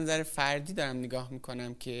بیشتر از منظر فردی دارم نگاه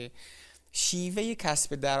میکنم که شیوه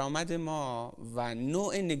کسب درآمد ما و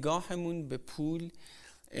نوع نگاهمون به پول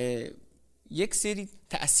یک سری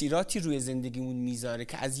تأثیراتی روی زندگیمون میذاره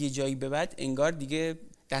که از یه جایی به بعد انگار دیگه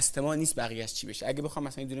دست ما نیست بقیه‌اش چی بشه. اگه بخوام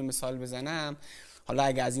مثلا یه دونه مثال بزنم، حالا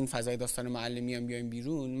اگه از این فضای داستان معلمی هم بیایم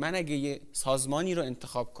بیرون، من اگه یه سازمانی رو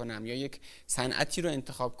انتخاب کنم یا یک صنعتی رو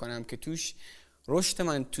انتخاب کنم که توش رشد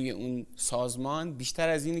من توی اون سازمان بیشتر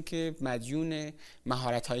از اینه که مدیون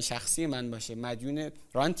مهارت‌های شخصی من باشه، مدیون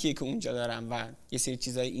رانتیه که اونجا دارم و یه سری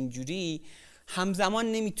چیزای اینجوری،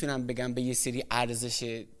 همزمان نمیتونم بگم به یه سری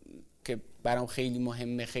ارزش که برام خیلی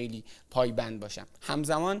مهمه، خیلی پایبند باشم.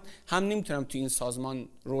 همزمان هم نمیتونم تو این سازمان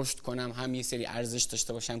رشد کنم، هم یه سری ارزش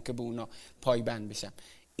داشته باشم که به اونا پایبند بشم.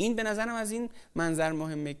 این به نظرم از این منظر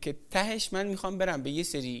مهمه که تهش من میخوام برم به یه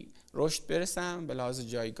سری رشد برسم، به لحاظ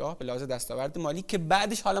جایگاه، به لحاظ دستاورد مالی، که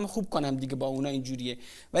بعدش حالم خوب کنم دیگه با اونا اینجوریه.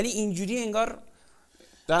 ولی اینجوری انگار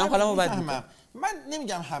دارم حالمو بد میکنم. من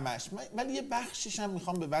نمیگم همش، ولی یه بخشش هم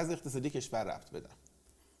میخوام به وضع اقتصادی کشور ربط بدم.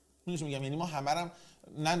 میگم یعنی ما همه رو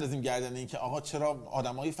نندازیم گردن این که آقا چرا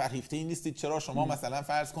آدمای فرهیخته‌ای نیستید، چرا شما مثلا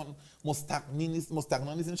فرض کن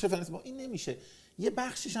مستغنا نیستید، چه فلان. با این نمیشه. یه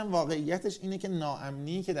بخشش هم واقعیتش اینه که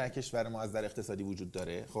ناامنی که در کشور ما از نظر اقتصادی وجود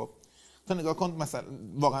داره. خب تو نگاه کن مثلا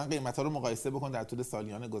واقعا قیمت‌ها رو مقایسه بکن در طول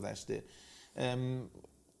سالیان گذشته.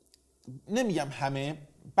 نمیگم همه،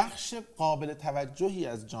 بخش قابل توجهی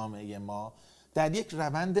از جامعه ما در یک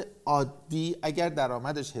روند عادی اگر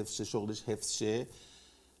درآمدش حفظ شه، شغلش حفظ شه،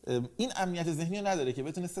 این امنیت ذهنی رو نداره که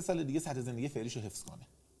بتونه 3 سال دیگه سطح زندگی فعلیشو حفظ کنه.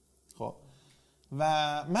 خب و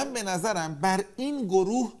من به نظرم بر این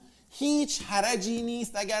گروه هیچ حرجی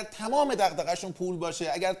نیست اگر تمام دغدغه‌شون پول باشه،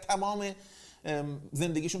 اگر تمام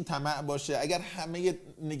زندگیشون طمع باشه، اگر همه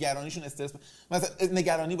نگرانیشون استرس مثلا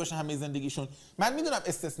نگرانی باشه همه زندگیشون. من میدونم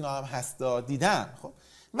استثناء هم هستا، دیدم. خب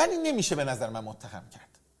ولی نمیشه به نظر من متهم کرد.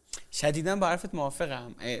 شدیداً با حرفت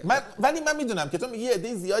موافقم. ولی من میدونم که تو میگی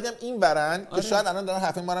عده زیادی هم این برن که شاید الان دارن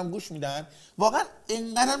حرف ما رو گوش میدن، واقعا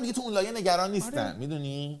اینقدر هم دیگه تو اون لایه نگران نیستن.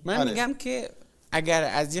 میدونی من میگم که اگر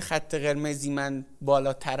از یه خط قرمزی من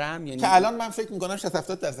بالاترم، یعنی که الان من فکر میکنم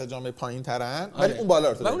 60-70% جامعه پایین ترن، ولی اون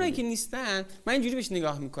بالا رو و اونایی که نیستن من اینجوری بهش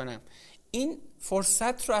نگاه میکنم، این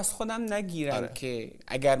فرصت رو از خودم نگیرم که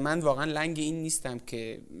اگر من واقعا لنگ این نیستم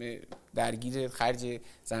که درگیر خرج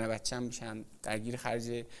زن و بچه‌م بشم، درگیر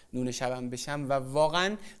خرج نون شبم بشم و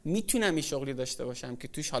واقعا میتونم یه شغلی داشته باشم که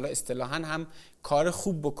توش حالا اصطلاحاً هم کار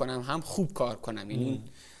خوب بکنم هم خوب کار کنم، یعنی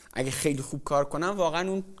اگه خیلی خوب کار کنم واقعا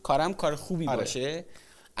اون کارم کار خوبی باشه.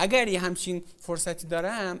 اگر یه همچین فرصتی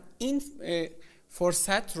دارم، این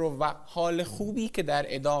فرصت رو و حال خوبی که در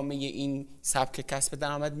ادامه این سبک کسب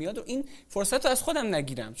درآمد میاد رو، این فرصت رو از خودم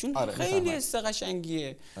نگیرم، چون خیلی حس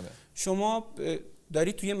قشنگیه. شما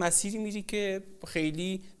داری توی مسیری میری که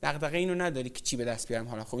خیلی دغدغه اینو نداری که چی به دست بیارم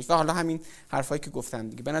حالا خوبه. و حالا همین حرفایی که گفتم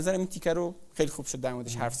دیگه به نظرم این تیکه رو خیلی خوب شد در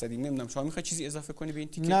موردش حرف زدیم. نمیدونم شما میخوای چیزی اضافه کنی به این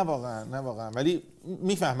تیکه؟ نه واقعا ولی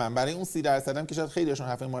میفهمم برای اون 30% هم که شاید خیلیشون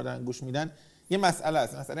حرف ما رو دارن گوش میدن یه مسئله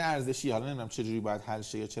است، مسئله ارزشی. حالا نمیدونم چه جوری باید حل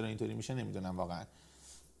شه یا چرا اینطوری میشه، نمیدونم واقعا،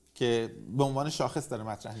 که به عنوان شاخص داره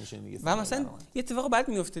مطرح میشه دیگه. و مثلا یه اتفاق بعد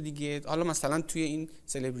میفته دیگه، حالا مثلا توی این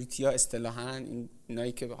سلبریتی ها اصطلاحاً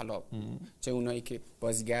اینایی که حالا چه اونایی که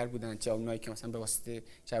بازیگر بودن چه اونایی که مثلا به واسطه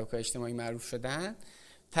شبکه‌های اجتماعی معروف شدن،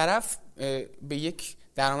 طرف به یک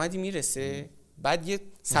درآمدی میرسه، بعد یه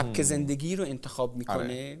سبک زندگی رو انتخاب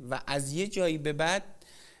میکنه و از یه جایی به بعد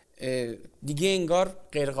دیگه انگار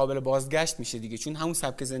غیر قابل بازگشت میشه دیگه، چون همون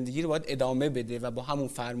سبک زندگی رو باید ادامه بده و با همون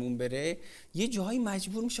فرمون بره. یه جایی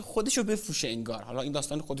مجبور میشه خودشو بفروشه انگار. حالا این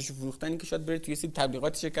داستان خودشو فروختنی که شاید بره توی سری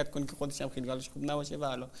تبلیغات شرکت کنه که خودش هم خیلی حالش خوب نباشه و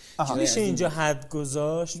حالا میشه اینجا حد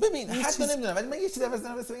گذاشت. ببین حد نمیدونم، ولی من یه چیزی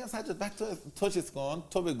بزنم بگم سجاد، بعد تو چیز کن،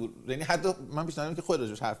 تو بگو، یعنی حد من پیشنهاد میدم که خودت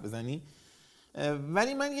راجعش حرف بزنی.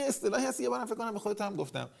 ولی من یه اصطلاحی هست یه بارم فکر کنم به خودت هم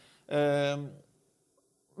گفتم،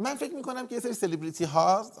 من فکر میکنم که یه سری سلبریتی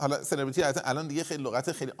ها، حالا سلبریتی الان دیگه خیلی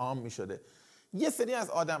لغت خیلی عام میشده، یه سری از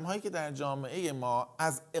آدم هایی که در جامعه ما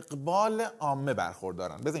از اقبال عامه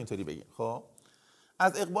برخوردارن، بذار اینطوری بگیم، خب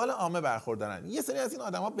از اقبال عامه برخوردارن، یه سری از این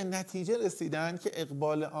آدم ها به نتیجه رسیدن که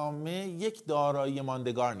اقبال عامه یک دارایی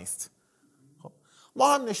ماندگار نیست. خب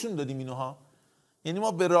ما هم نشون دادیم اینوها، یعنی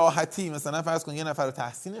ما به راحتی مثلا فرض کن یه نفر رو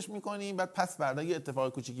تحسینش میکنیم، بعد پس فردا یه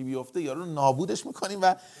اتفاق کوچیکی بیفته یارو رو نابودش میکنیم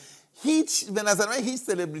و هیچ، به نظر من هیچ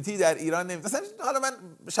سلبریتی در ایران نمیشه. مثلا حالا من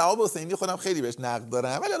شهاب حسینی خودم خیلی بهش نقد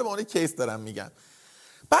دارم، ولی حالا به اون کیس دارم میگم،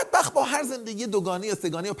 بدبخت با هر زندگی دوگانی یا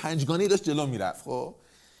سه‌گانه یا پنجگانه داشت جلو میرفت. خب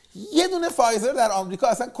یه دونه فایزر در آمریکا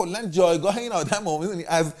اصلا کلا جایگاه این آدم میدونی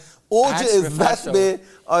از اوج عزت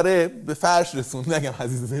به فرش رسوند، نگم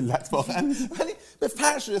عزیز ملت واقعا، ولی به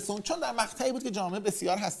فرش رسوند، چون در مقطعی بود که جامعه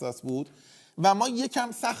بسیار حساس بود و ما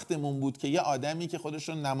یکم سختمون بود که یه آدمی که خودش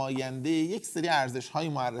رو نماینده یک سری ارزش‌های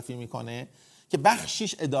معرفی میکنه که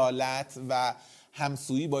بخشیش عدالت و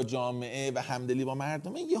همسویی با جامعه و همدلی با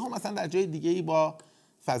مردمه، یهو مثلا در جای دیگه‌ای با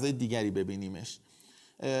فضای دیگری ببینیمش.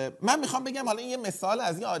 من میخوام بگم حالا این یه مثال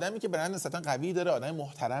از یه آدمی که برند نسبتا قوی داره، آدم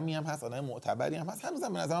محترمی هم هست، آدم معتبری هم هست،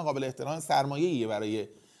 هنوزم به نظر من قابل احترام، سرمایه‌ایه برای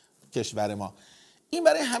کشور ما. این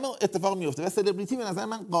برای همه اتفاق میفته و سلبریتی به نظر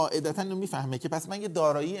من قاعدتاً رو میفهمه که پس من یه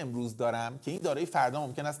دارایی امروز دارم که این دارایی فردا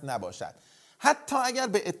ممکن است نباشد، حتی اگر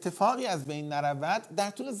به اتفاقی از بین نرود در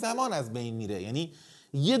طول زمان از بین میره. یعنی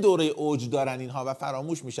یه دوره اوج دارن اینها و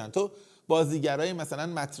فراموش میشن. تو بازیگرای مثلا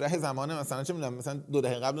مطرح زمان مثلا چه میدونم مثلا 2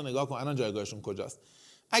 دهه قبل رو نگاه کن، الان جایگاهشون کجاست؟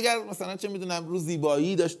 اگر مثلا چه میدونم رو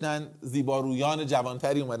زیبایی داشتن، زیبارویان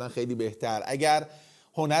جوانتری اومدن خیلی بهتر. اگر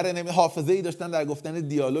هنر حافظه‌ای داشتن در گفتن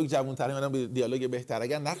دیالوگ، جوانتری اومدن به دیالوگ بهتر.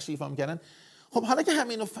 اگر نقش ایفا می‌کردن. خب حالا که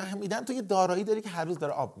همینو فهمیدن، تو یه دارایی داری که هر روز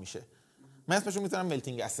داره آب میشه. من اسمشو میذارم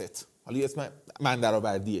ملتینگ اسست. حالا یه اسم من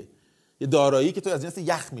درآوردیه. یه دارایی که تو از جنس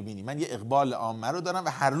یخ می‌بینی. من یه اقبال عامه رو دارم و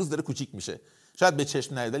هر روز داره کوچیک میشه. شاید به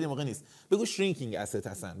چشم نیاد ولی موقع نیست. بگو شرینکینگ اسست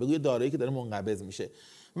هستن. بگو یه دارایی که داره منقبض میشه.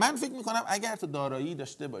 من فکر میکنم اگر تو دارایی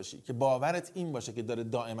داشته باشی که باورت این باشه که داره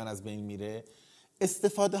دائما از بین میره،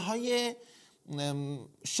 استفاده های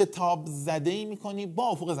شتاب زده‌ای میکنی با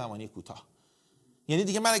افق زمانی کوتاه. یعنی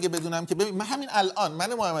دیگه من اگه بدونم که ببین من همین الان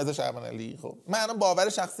من محمد شعبان علی، خب من الان باور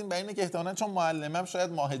شخصیم بر اینه که احتمالاً چون معلمم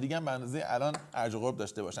شاید ماه دیگه به اندازه الان ارج و قرب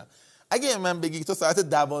داشته باشم. اگه من بگی تو ساعت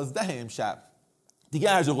 12 امشب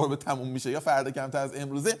دیگه ارج و قرب تموم میشه یا فردا کمتر از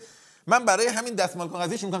امروزه، من برای همین دستمال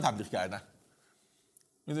کاغذی شروع میکنم تبلیغ کردن.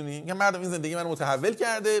 میدونی که مردم این زندگی منو متحول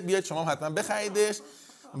کرده، بیاید شما حتما بخریدش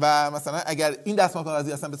و مثلا اگر این دستمال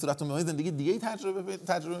کاغذی اصلا به صورت عمومی زندگی دیگه‌ای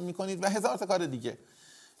تجربه میکنید و هزار تا کار دیگه.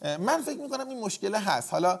 من فکر میکنم این مشکل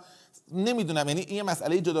هست. حالا نمیدونم، یعنی این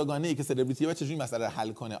مسئله جداگانه‌ای که سلبریتی ها چجوری مسئله رو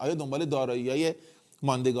حل کنه. آیا دنبال دارایی‌های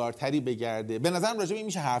ماندگارتری بگرده؟ به نظرم راجع به این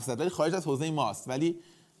میشه حرف زد، ولی خارج از حوزه ماست، ولی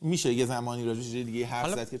میشه یه زمانی راجع به چیز دیگه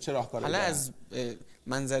حرف زد که چه راهکاری حالا از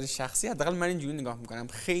منظر شخصی حداقل من اینجوری نگاه میکنم،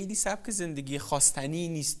 خیلی سبک زندگی خواستنی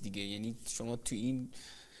نیست دیگه. یعنی شما تو این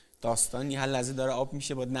داستانی هر لحظه داره آب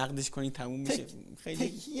میشه باید نقدش کنی تموم میشه. خیلی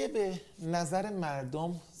تکیه به نظر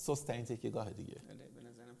مردم سست‌ترین تکیه‌گاه دیگه. به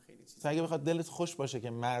نظرم خیلی چیز. اگه بخواد دلت خوش باشه که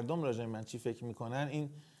مردم راجع به من چی فکر میکنن، این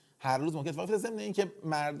هر روز ممکنه اتفاق بیفته. ضمن این که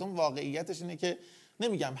مردم واقعیتش اینه که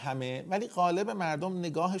نمیگم همه، ولی غالب مردم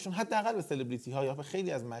نگاهشون حداقل به سلبریتی ها یا به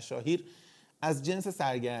خیلی از مشاهیر از جنس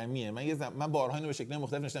سرگرمیه. من بارها اینو به شکل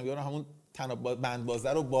مختلف نوشتم، یا همون بند بازه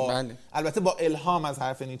رو با البته با الهام از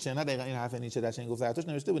حرف نیچه، نه دقیقاً این حرف نیچه در چنین گفت زرتشت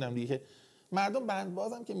نوشته بودم دیگه، که مردم بند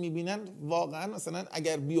بازم که میبینن واقعا مثلا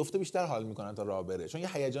اگر بیفته بیشتر حال میکنن تا راه بره، چون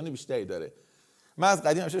یه هیجان بیشتری داره. من از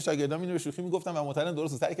قدیم همیشه شاگردام اینو به شوخی میگفتم و معترض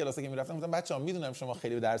درست سر کلاسا که میرفتم گفتم بچه‌ها میدونم شما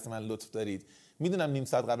خیلی به درس من لطف دارید، میدونم نیم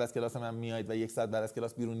ساعت قبل از کلاس من میایید و 1 ساعت بعد از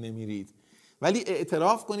کلاس بیرون نمیرید، ولی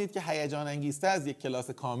اعتراف کنید که هیجان انگیزتر از یک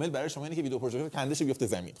کلاس کامل برای شما اینه که ویدیو پروژکتور کندش بیفته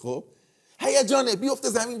زمین. خب هیجانه، بیفته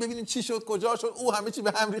زمین ببینید چی شد کجا شد، او همه چی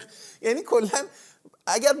به هم ریخت. یعنی کلا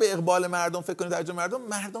اگر به اقبال مردم فکر کنید، توجه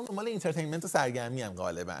مردم دنبال اینترتینمنت و سرگرمی ان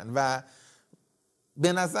غالبا، و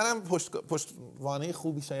به نظرم پشتوانه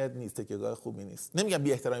خوبی شاید نیست، تکیه‌گاه خوبی نیست. نمیگم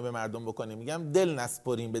بی احترامی به مردم بکنیم، میگم دل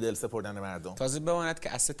نسپریم به دل سپردن مردم. تازه بماند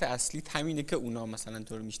که اسست اصلی همینه که اونا مثلا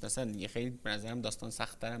تو رو میشناسن دیگه. خیلی به نظرم داستان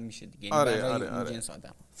سخت‌تر هم میشه دیگه. آره. جنس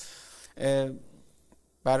آدم.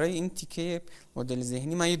 برای این تیکه مدل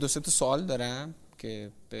ذهنی من یه 2-3 تا سوال دارم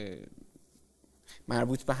که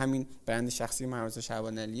مربوط به همین برند شخصی محمد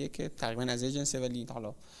شعبان علیه که تقریبا از یه جنسه، ولی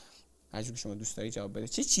حالا هر جور که شما دوست داری جواب بده.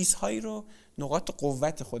 چه چیزهایی رو نقاط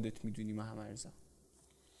قوت خودت میدونی محمد رضا؟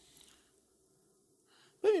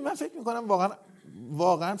 ببین من فکر میکنم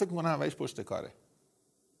واقعا فکر میکنم اولش پشت کاره.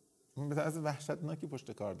 من به طرز وحشتناکی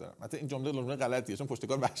پشت کار دارم. البته این جمله غلطیه چون پشت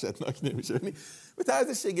کار وحشتناک نمیشه، یعنی به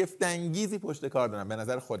طرز شگفت انگیزی پشت کار دارم به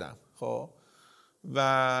نظر خودم. خب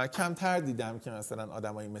و کمتر دیدم که مثلا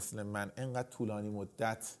آدمایی مثل من اینقدر طولانی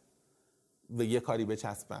مدت به یه کاری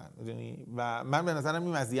بچسبن، میدونی؟ و من به نظرم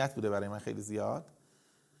این مزیت بوده برای من خیلی زیاد.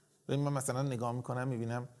 من مثلا نگاه میکنم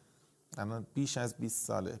میبینم الان بیش از 20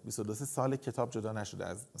 ساله 22 سال کتاب جدا نشده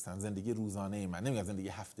از مثلا زندگی روزانه من، نمیگم زندگی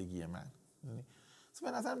هفتگی من.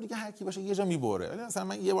 به نظرم دیگه هر کی باشه یه جا میبره. ولی مثلا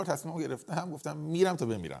من یه بار تصمیم گرفتم گفتم میرم تا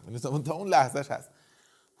بمیرم، یعنی تا اون لحظهش هست.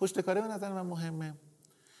 پشت کاره به نظر من مهمه.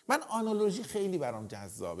 من آنالوژی خیلی برام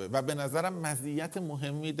جذابه و به نظرم مزیت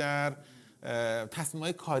مهمی در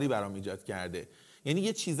تصمیم‌های کاری برام ایجاد کرده. یعنی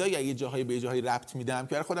یه چیزایی یه جاهایی به جاهایی ربط میدم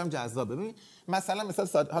که برای خودم جذابه. ببین مثلا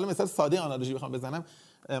مثال ساده آنالوژی بخوام بزنم،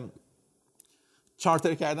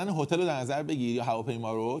 چارتر کردن هتل رو در نظر بگیر یا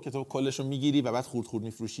هواپیما رو که تو کلش رو میگیری و بعد خورد خورد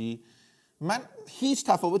میفروشی. من هیچ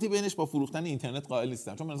تفاوتی بینش با فروختن اینترنت قائل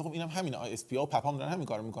نیستم، چون مثلا خب اینم همین ISP ها و پپام دارن همین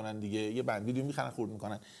کارو میکنن دیگه، یه بند ویدیو میخرن خورد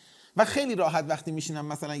میکنن و خیلی راحت وقتی میشینم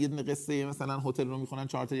مثلا یه دونه قصه مثلا هتل رو میخونن،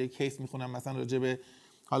 چارتر یک کیس میخونم مثلا راجع به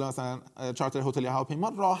حالا مثلا چارتر هتل یا هواپیما،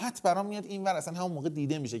 راحت برام میاد اینور اصلا همون موقع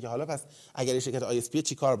دیده میشه که حالا پس اگر شرکت ISP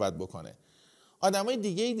چی کار باید بکنه. آدمای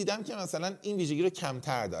دیگه‌ای دیدم که مثلا این ویژگی رو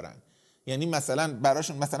کمتر دارن، یعنی مثلا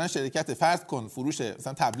براشون مثلا شرکت فرض کن فروش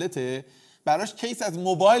مثلا تبلت، براش کیس از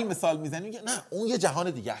موبایل مثال میزنی میگه نه اون یه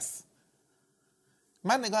جهان دیگه است.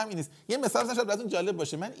 من نگاهم این نیست. یه مثال شاید براتون جالب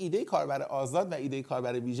باشه. من ایده کاربر آزاد و ایده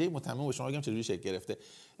کاربر ویژه متمم به شما بگم چجوری شکل گرفته.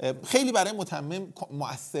 خیلی برای متمم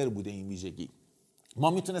مؤثر بوده این ویژگی. ما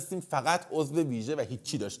میتونستیم فقط عضو ویژه و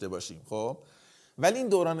هیچی داشته باشیم، خب؟ ولی این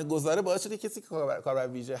دوران گذاره باعث شده کسی که کاربر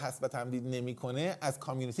ویژه هست و تمدید نمیکنه از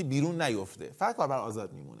کامیونیتی بیرون نیفته، فقط کاربر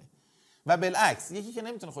آزاد میمونه. و بالعکس یکی که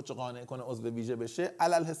نمیتونه خودشو قانع کنه عضو ویژه بشه،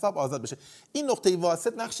 علل حساب آزاد بشه. این نقطه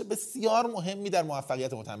واسط نقش بسیار مهمی در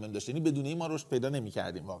موفقیت متمم داشته. یعنی بدون این ما رشد پیدا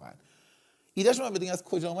نمی‌کردیم واقعا. ایدهش من بدین از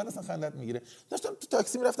کجا اومد اصلا خندت میگیره. داشتم تو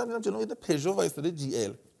تاکسی میرفتم دیدم جلوی یه پژو وایساده جی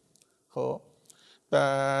ال. خب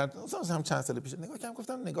بعد مثلا هم چند سال پیش نگاه کردم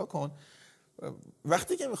گفتم نگاه کن،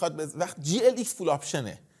 وقتی که میخواد وقت جی ال ایکس فول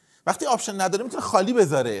آپشنه، وقتی آپشن نداره میتونه خالی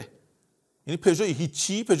بذاره. یعنی پژو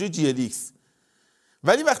هیچی، پژو جی ال ایکس.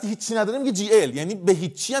 ولی وقتی هیچی نداره میگه جی ال، یعنی به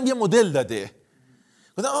هیچی هم یه مدل داده.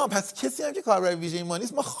 گفتم پس کسی هم که کاربر ویژه ما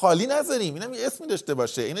نیست ما خالی نذاریم، اینم یه اسمی داشته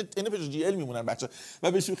باشه. این پژو جی ال میمونن بچه‌ها.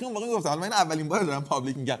 و به شوخی اون موقع میگفتم، حالا من اولین بار دارم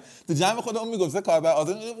پابلیک میگم، تو جمع خودمون میگفتم کاربر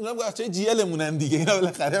آزاد اینا بچه‌های جی ال مونن دیگه. اینا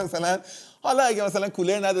بالاخره مثلا حالا اگه مثلا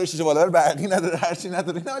کولر نداره، شیشه بالار برقی نداره، هر چی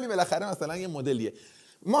نداره، اینا ولی بالاخره مثلا یه مدلیه.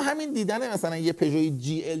 ما همین دیدن مثلا یه پژو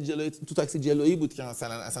جی ال جلوی تو تاکسی جلویی بود که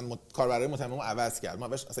مثلا اصلا کاربرای متمم رو عوض کرد. ما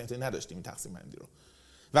اصلا اینطوری نداشتیم این تقسیم بندی رو.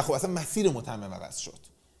 و خب اصلا مسیر متمم عوض شد.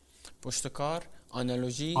 پشت کار،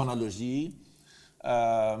 آنالوژی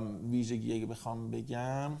ویژگی اگه بخوام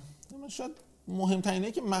بگم، من شاید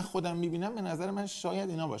مهمترینه که من خودم میبینم به نظر من شاید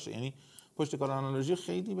اینا باشه. یعنی پشت کار آنالوژی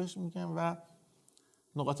خیلی بهش میگم و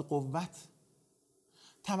نقاط قوت،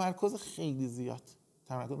 تمرکز خیلی زیاد.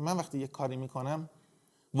 من وقتی یه کاری میکنم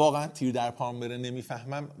واقعا تیر در پام بره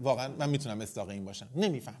نمیفهمم، واقعا من میتونم مصداق این باشم،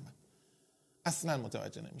 نمیفهمم، اصلا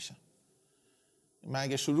متوجه نمیشم. من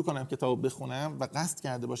اگه شروع کنم کتاب بخونم و قصد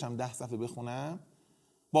کرده باشم 10 صفحه بخونم،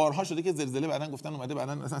 بارها شده که زلزله بعدن گفتن اومده،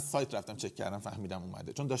 بعدن مثلا سایت رفتم چک کردم فهمیدم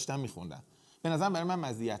اومده، چون داشتم میخوندم. به نظرم برای من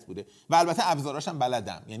مزیت بوده. و البته ابزاراشم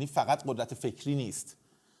بلدم، یعنی فقط قدرت فکری نیست.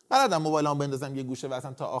 بلدم موبایلام بندازم یه گوشه و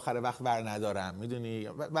اصلا تا آخر وقت ور ندارم، میدونی.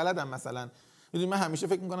 بلدم مثلا میدونی من همیشه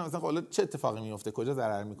فکر میکنم مثلا خب چه اتفاقی میفته، کجا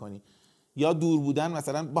ضرر میکنی. یا دور بودن،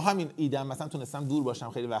 مثلا با همین ایدم مثلا تونستم دور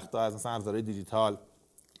باشم خیلی وقتا از مثلا ابزارهای دیجیتال،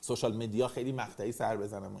 سوشال مدیا، خیلی مقطعی سر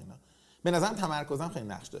بزنم و اینا. به نظرم تمرکزم خیلی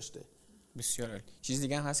نقش داشته. بسیار عالی. چیز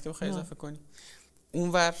دیگه هم هست که بخوای اضافه کنی؟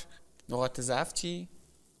 اونور نقاط ضعف چی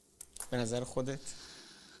به نظر خودت؟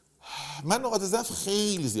 من نقاط ضعف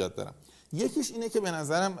خیلی زیاد دارم. یکیش اینه که به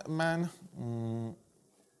نظرم من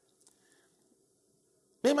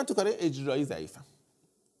تو کار اجرایی ضعیفم.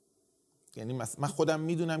 یعنی من خودم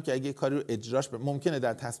میدونم که اگه کاری رو اجراش ممکنه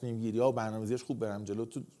در تصمیم گیری ها و برنامه‌ریزیش خوب برم جلو،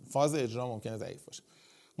 تو فاز اجرا ممکنه ضعیف باشه.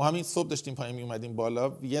 ما همین صبح داشتیم پایین می اومدیم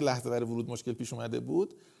بالا، یه لحظه برای ورود مشکل پیش اومده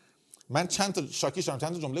بود. من چند تا شاکی شدم،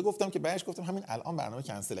 چند تا جمله گفتم که بعدش گفتم همین الان برنامه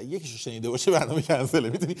کنسله، یکیشو شنیده باشه برنامه کنسله،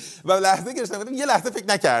 میدونی. و لحظه که داشتم یه لحظه فکر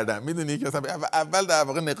نکردم، میدونی که مثلا اول در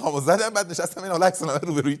واقع نقامو زدم، بعد نشستم این حالا عکس‌العمل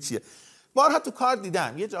روبروی چیه. بارها تو کار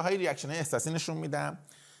دیدم یه جاهای ریاکشن‌های احساسی نشون میدم،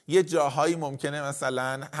 یه جاهایی ممکنه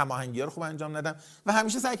مثلا هماهنگی‌ها رو خوب انجام ندم و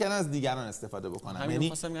همیشه سعی کردم از دیگران استفاده بکنم. یعنی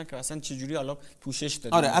خواستم بگم که مثلا چه جوری حالا پوشش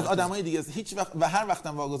دادم. آره، از آدمای دیگه هیچ وقت و هر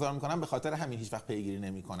وقتم واگذار میکنم به خاطر همین هیچ وقت پیگیری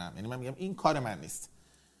نمیکنم. یعنی من میگم این کار من نیست.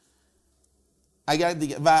 اگر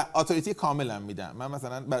دیگه و اتوریتی کاملم میدم. من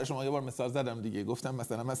مثلا برای شما یه بار مثال زدم دیگه، گفتم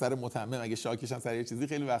مثلا من سر متمم اگه شاکیشم سر یه چیزی،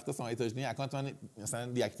 خیلی وقتا سامای تاجنی اکانت من مثلا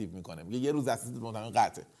دی اکتیو میکنه، میگه یه روز دسترسی متمم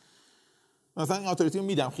قطعه. مثلا این اتوریتی رو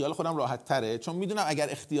میدم، خیال خودم راحت تره، چون میدونم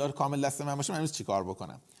اگر اختیار کامل دست من باشه من امروز چیکار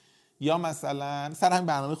بکنم. یا مثلا سر همین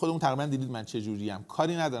برنامه خودمون تقریبا دیدید من چه جوریم،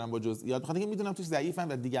 کاری ندارم با جزئیات، بخاطر اینکه میدونم توش ضعیفم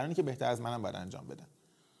و دیگرانی که بهتر از منم باید انجام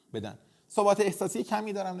بدن. ثبات احساسی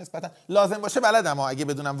کمی دارم نسبتا. لازم باشه بلدم، اگه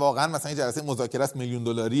بدونم واقعا مثلا این جلسه مذاکره است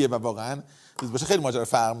 $1,000,000 و واقعا چیز باشه خیلی ماجرا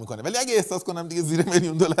فرق میکنه، ولی اگه احساس کنم دیگه زیر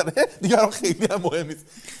 $1,000,000 دیگه برام خیلی هم مهم نیست.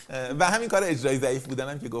 و همین کار اجرایی ضعیف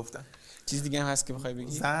بودنم که گفتم. چیز دیگه هم هست که بخوای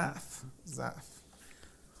بگی؟ ضعف.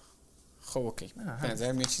 خب اوکی. به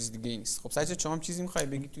نظر میاد چیز دیگه نیست. خب سعید شما هم چیزی میخوای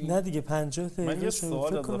بگی توی نه دیگه 50 دقیقه من یه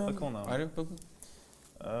سوال اضافه کنم. آره بگو.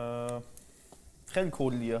 خیلی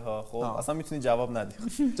کلیه ها. خب اصلا میتونی جواب ندی.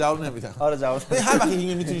 جواب نمیدم. آره جواب. هر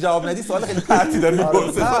وقتی میتونی جواب ندی سوال خیلی پرتی داره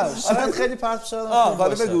میپرسه. آره خیلی پرت شد.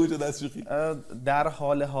 حالا بگو دست شوخی. در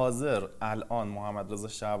حال حاضر الان محمد رضا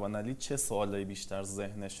شعبان علی چه سوالایی بیشتر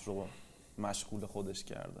ذهنش رو مشغول خودش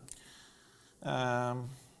کرده؟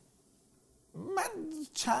 من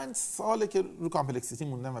چند ساله که رو کامپلکسیتی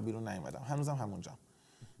موندم و بیرون نیومدم، هنوزم همونجام.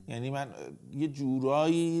 یعنی من یه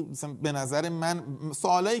جورایی مثلا به نظر من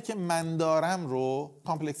سوالایی که من دارم رو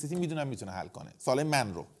کامپلکسیتی میدونم میتونه حل کنه، سوالای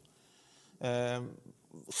من رو.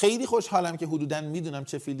 خیلی خوشحالم که حدوداً میدونم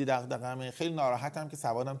چه فیلدی دغدغه‌مه، خیلی ناراحتم که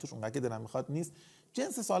سوادم توش اونقدر که دلم میخواد نیست،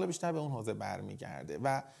 جنس سوال بیشتر به اون حوزه برمیگرده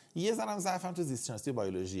و یه ذره ضعفم تو زیست شناسی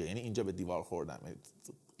بیولوژیه، یعنی اینجا به دیوار خوردم.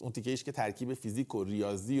 اون تیکه‌ایش که ترکیب فیزیک و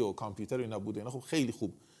ریاضی و کامپیوتر و اینا بود، اینا خب خیلی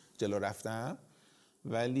خوب جلو رفتم،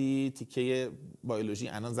 ولی تیکه بیولوژی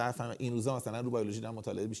الان ضعفم. این روزا مثلا رو بیولوژی دارم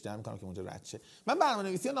مطالعه بیشتر می‌کنم که اونجا رد شه. من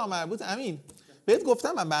برنامه‌نویسی نامربوط امین بهت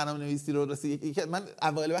گفتم، من برنامه‌نویسی رو من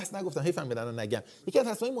اوایل بحث نگفتم، حیفم بدن نگم. یکی از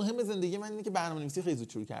تصمیم‌های مهم زندگی من اینه که برنامه‌نویسی خیلی زود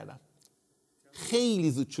شروع کردم.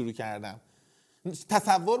 خیلی زود شروع کردم.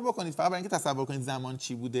 تصور بکنید، فقط برای اینکه تصور کنید زمان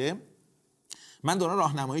چی بوده، من دوران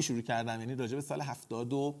راهنمایی شروع کردم، یعنی راجع به سال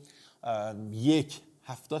 71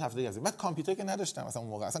 70 من کامپیوتر که نداشتم اصلا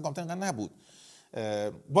اون موقع، اصلا کامپیوتر انقدر نبود.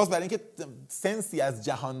 باز برای اینکه سنسی از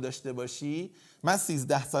جهان داشته باشی، من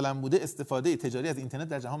 13 سالم بوده استفاده تجاری از اینترنت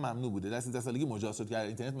در جهان ممنوع بوده. در 13 سالگی مجاز شد که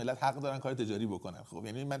اینترنت ملت حق دارن کار تجاری بکنن. خب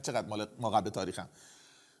یعنی من چقدر ما قبل تاریخم.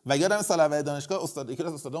 و یادم سال اول دانشگاه یکی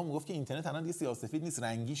از استادام میگفت که اینترنت الان دیگه سیاه‌سفید نیست،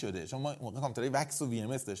 رنگی شده، چون ما موقع کامپیوترهای وکس و وی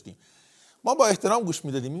ام اس داشتیم. ما با احترام گوش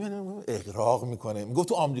میدادیم، میبینیم اغراق میکنه، میگفت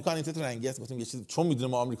تو آمریکا اینترنت رنگی است. گفتیم یه چیز، چون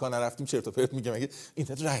میدونه ما آمریکا نرفتیم چرت و پرت میگه، مگه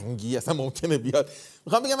اینترنت رنگی اصلا ممکنه بیاد؟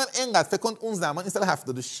 میخوام بگم من اینقدر فکر کن اون زمان، این سال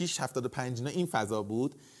 76 75 اینا این فضا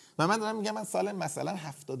بود و من دارم میگم من سال مثلا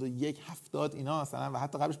 71 70 اینا مثلا و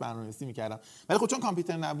حتی قبلش برنامه‌نویسی میکردم، ولی خب چون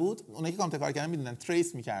کامپیوتر نبود، اونایی که کامپیوتر کار کردن میدونن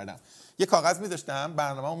تریس میکردم. یه کاغذ میذاشتم،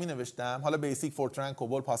 برنامه‌مو مینوشتم، حالا بیسیک، فورتران،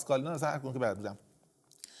 کوبول، پاسکال اینا مثلا هر کدوم که بلد بودم،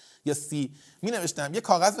 یا سی مینوشتم، یه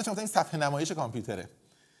کاغذ داشتم مثلا این صفحه نمایش کامپیوتره،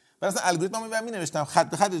 بعد مثلا الگوریتمو مینوشتم، خط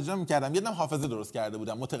به خط اجرا میکردم، یه دونه حافظه درست کرده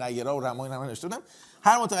بودم، متغیرها و رمای اینا نوشته بودم،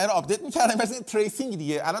 هر متغیر رو آپدیت میکردم. مثلا تریسینگ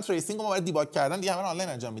دیگه، الان تریسینگ رو ما برای دیباگ کردن دیگه همه آنلاین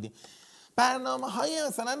انجام میدیم. برنامه‌های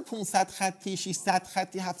مثلا 500 خطی، 600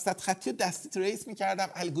 خطی، 700 خطی رو دستی تریس میکردم،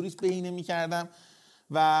 الگوریتم بهینه میکردم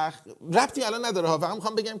و ربطی الان نداره ها. فقط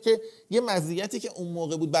میخوام بگم که یه مزیتی که اون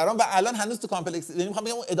موقع بود برام و الان هنوز تو کامپلکسیتی، یعنی میخوام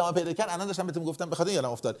بگم اون ادامه پیدا کرد. الان داشتم بهتون گفتم، بخاطر یادم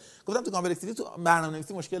افتاد گفتم تو کامپلکسیتی تو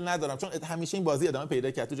برنامه‌نویسی مشکل ندارم، چون همیشه این بازی ادامه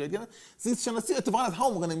پیدا کرد. تو جای دیگه زیست شناسی اتفاقا از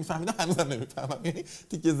همون موقع نمیفهمیدم، هنوزم نمیفهمم، یعنی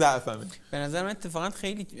دیگه ضعفمه. به نظر من اتفاقا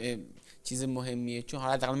خیلی چیز مهمیه، چون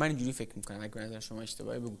حالا من اینجوری فکر می‌کنم، اگه به نظر شما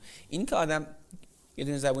اشتباهی بگو، این که آدم یه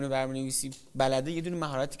دونه زبون برنامه‌نویسی بلده، یه دونه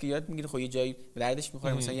مهارتی که یاد میگیره، خب یه جایی دردش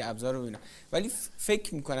می‌خوره، مثلا یه ابزار رو ببینه. ولی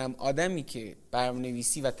فکر می‌کنم آدمی که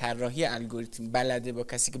برنامه‌نویسی و طراحی الگوریتم بلده با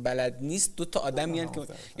کسی که بلد نیست، دو تا آدمیان که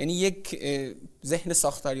یعنی یک ذهن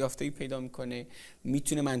ساختار یافته‌ای پیدا می‌کنه،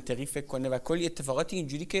 میتونه منطقی فکر کنه و کلی اتفاقات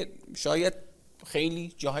اینجوری که شاید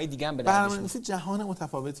خیلی جاهای دیگه هم به دردش برنامه‌نویسی جهان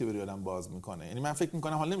متفاوتی برای آدم باز می‌کنه. یعنی من فکر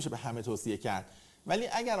می‌کنم حالا نمیشه به همه توصیه کرد، ولی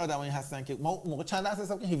اگر آدمایی هستن که ما موقع چند درصد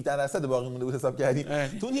حساب کردیم، 17% باقی مونده بود حساب کردیم،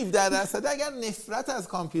 تو 17% اگر نفرت از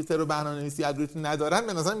کامپیوتر و برنامه‌نویسی الگوریتم ندارن،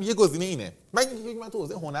 به نظرم یه گزینه اینه. من تو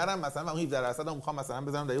حوزه هنرم مثلا اون 17% رو می‌خوام مثلا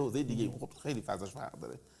بذارم در یه حوزه دیگه، خب خیلی فضاش فرق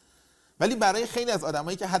داره. ولی برای خیلی از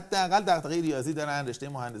آدمایی که حداقل دغدغه ریاضی دارن، رشته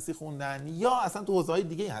مهندسی خوندن یا اصلا تو حوزه‌های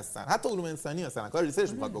دیگه هستن، حتی علوم انسانی مثلا کار ریسرچ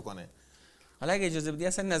می‌خواد بکنه، حالا اگه اجازه بدی،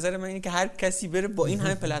 اصلا نظر من اینه که هر کسی بره با این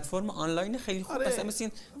همه پلتفرم آنلاین خیلی خوب، مثلا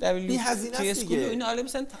این WT اسکول و این حالا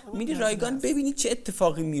مثلا میری رایگان ببینی چه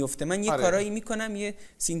اتفاقی میفته. من یه کارایی میکنم، یه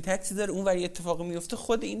سینتکسی داره، اون ور یه اتفاقی میفته،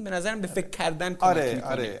 خود این به نظرم به فکر کردن کمک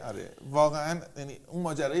میکنه. آره واقعا، یعنی اون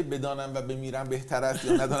ماجرای بدانم و بمیرم بهتر است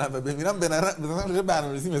یا ندانم و بمیرم، به نظرم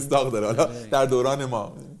برنامه‌نویسی مصداق داره حالا در دوران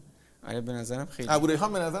ما. آره به نظرم خیلی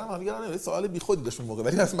ابوریحان به نظرم حالا سوال بیخودی داشت اون موقع،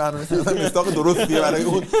 ولی اصلا برنامه‌نویسی مثلا مصداق درستیه برای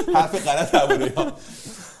اون حرف غلط ابوریحان.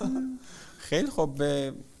 خیلی خوب.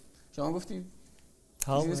 شما گفتی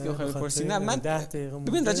چیزی که خیلی پرسی. نه من 10 دقیقه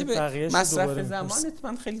ببین راجع به مصرف زمانت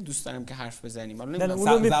من خیلی دوست دارم که حرف بزنیم. حالا نمیدونم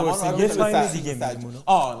اونو میپرسیم یه تایم دیگه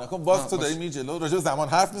میمونه. نکن باز تو داری میری جلو راجع به زمان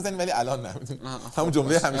حرف میزنی، ولی الان نمیدونی همون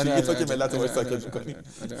جمله همیشه تو که ملت رو ساکت می‌کنی.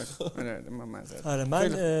 آره من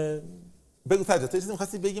بگو سجاد، تو چیزی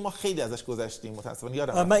می‌خواستی بگی، ما خیلی ازش گذشتیم متأسفانه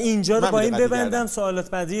یادم. من اینجا رو با این ببندم، سوالات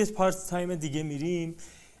بعدی یه پارت تایم دیگه میریم.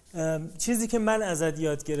 چیزی که من ازت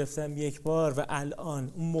یاد گرفتم یک بار و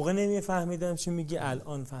الان، اون موقع نمیفهمیدم چی میگی،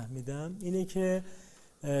 الان فهمیدم، اینه که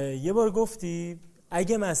یه بار گفتی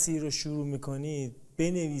اگه مسیر رو شروع میکنید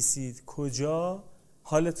بنویسید کجا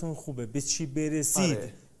حالتون خوبه، به چی برسید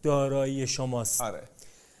دارایی شماست.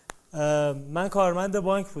 من کارمند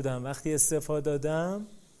بانک بودم، وقتی استعفا دادم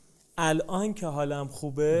الان که حالم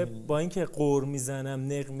خوبه، با اینکه قور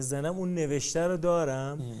میزنم نق میزنم، اون نوشته رو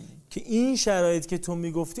دارم که این شرایط که تو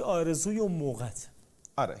میگفتی آرزوی اون موقت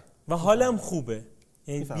و حالم خوبه،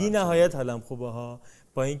 یعنی بی نهایت حالم خوبه ها،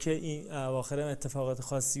 با اینکه این اواخرم اتفاقات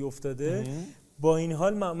خاصی افتاده. با این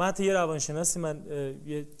حال من حتی یه روانشناسی من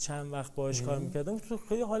یه چند وقت باهاش کار میکردم، تو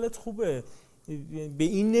خیلی حالت خوبه، به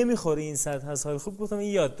این نمیخوره این سطح از حال خوب. گفتم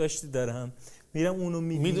این یادداشتی دارم، میرم اونو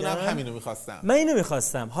میبینم، میدونم همینو میخواستم، من اینو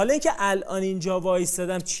میخواستم. حالا اینکه الان اینجا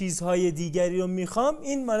وایستادم چیزهای دیگری رو میخوام،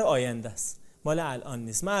 این مال آینده است. مال الان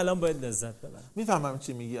نیست. من الان باید لذت ببرم. میفهمم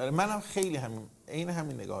چی میگی. آره منم خیلی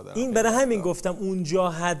همین نگاه دارم. این برای همین گفتم اونجا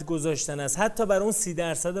حد گذاشتن است. حتی برای اون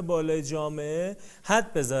 30% بالای جامعه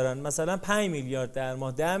حد بذارن، مثلا 5 میلیارد در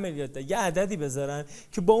ماه، 10 میلیارد یه عددی بذارن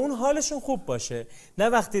که با اون حالشون خوب باشه، نه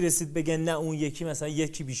وقتی رسید بگن نه اون یکی مثلا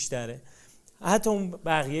یکی بیشتره، حتی اون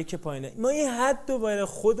بقیه که پایینه. ما این حد رو برای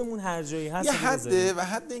خودمون هر جایی هست یه حده و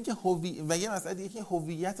حد اینکه و یه مسئله دیگه که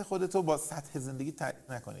هویت خودتو با سطح زندگی تعریف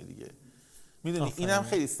نکنی دیگه. میدونی اینم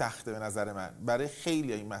خیلی سخته به نظر من برای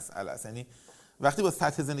خیلی این مسئله است. یعنی وقتی با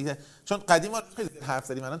سطح زندگی چون قدیم ما خیلی حرف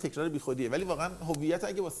زدیم الان تکرار بیخودیه، ولی واقعا هویت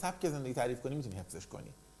اگه با سبک زندگی تعریف کنی میتونی حفظش کنی.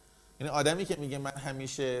 یعنی آدمی که میگه من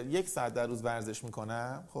همیشه 1 ساعت در روز ورزش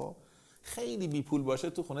میکنم، خب خیلی بی پول باشه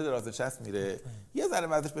تو خونه دراز نشست میره، یه ذره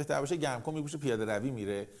وضعش بهتر باشه گرمکن میپوشه پیاده روی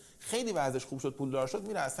میره، خیلی وضعش خوب شد پولدار شد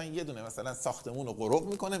میره اصلا یه دونه مثلا ساختمون رو قرق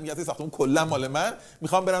میکنه، میگه این ساختمون کلا مال من،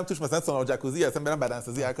 میخوام برم توش مثلا سونا جکوزی، اصلا برم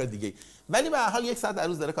بدنسازی هر کار دیگه، ولی به هر حال 1 ساعت در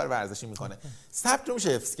روز داره کار ورزشی میکنه. سبک رو میشه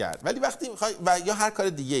حفظ کرد، ولی وقتی میخوای و یا هر کار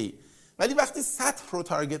دیگه‌ای، ولی وقتی سطح رو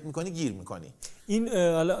تارگت میکنی گیر میکنی. این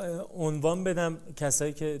حالا عنوان بدم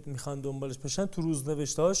کسایی که میخوان دنبالش باشن، تو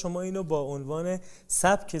روزنوشته ها شما اینو با عنوان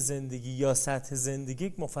سبک زندگی یا سطح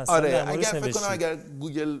زندگی مفصل در موردش نوشتید. فکر کنم اگر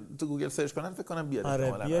گوگل سرچ کنن فکر کنم بیاد.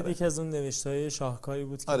 آره بیاد. یکی از اون نوشته‌های شاهکاری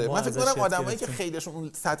بود که من فکر کنم آدمایی که خیلیشون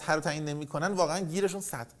اون سطح رو تعیین نمیکنن واقعا گیرشون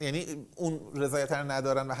سطح، یعنی اون رضایت رو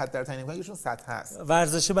ندارن و حد در تعیین نمیکنن، گیرشون سطح هست.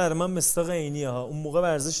 ورزش برای من مستاق عینیه ها. اون موقع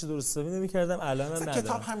ورزش درست حسابی نمی‌کردم، الانم ندارم.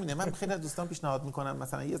 کتاب همینه. من خیلی از دوستان پیشنهاد میکنم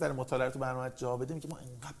مثلا یه ذره مطالعه تو برنامه جا بده، میگه ما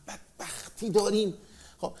انقدر بدبختی داریم.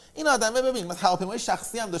 خب این آدمه ببین مثلا هواپیمای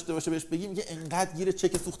شخصی هم داشته باشه بهش بگی میگه انقدر گیر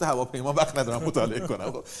چک سوخت هواپیما وقت ندارم مطالعه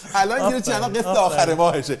کنم. خب الان گیر چه الان قسط آخر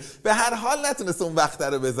ماهشه، به هر حال نتونسته اون وقت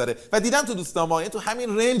رو بذاره. و دیدم تو دوستام تو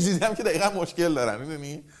همین رنج دیدم که دقیقاً مشکل دارن.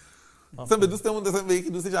 میدونی مثلا به دوستمون به یکی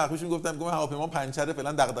دوستی جاخوش میگفتم میگم هواپیما پنچره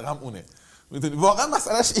فلان، دغدغه‌ام اونه. میدونی واقعا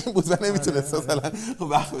مسئلهش این بود و نمیتونست مثلا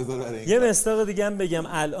وقت بذاره برای این. یه مستاق دیگه هم بگم،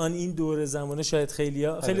 الان این دور زمانه شاید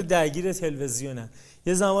خیلی درگیر تلویزیونن.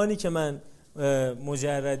 یه زمانی که من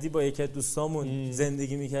مجردی با یکی از دوستامون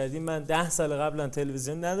زندگی می‌کردیم، من 10 سال قبلا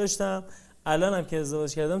تلویزیون نداشتم، الانم که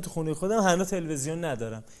ازدواج کردم تو خونه خودم هنوز تلویزیون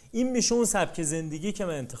ندارم. این میشه اون سبک زندگی که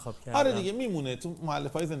من انتخاب کردم. آره دیگه میمونه تو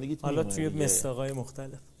مؤلفه‌های زندگی تو حالا توی مستاقای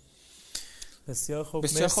مختلف. بسیار خوب.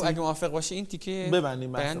 بسیار خوب. اگه موافق باشه این تیکه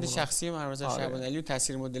ببندیم بیان شخصی محمد رضا شعبان علی و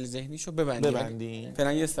تاثیر مدل ذهنیشو ببندیم.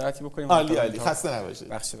 فعلا یه استراحتی بکنیم. عالی خسته نباشید.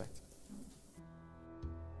 بخش بعد.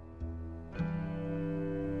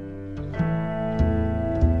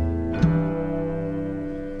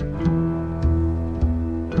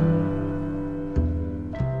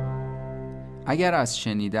 اگر از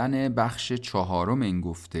شنیدن بخش 4 این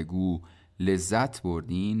گفتگو لذت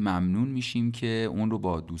بردین، ممنون میشیم که اون رو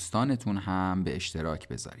با دوستانتون هم به اشتراک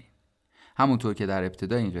بذارین. همونطور که در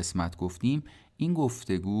ابتدای این قسمت گفتیم، این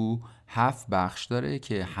گفتگو 7 بخش داره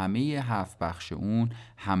که همه 7 بخش اون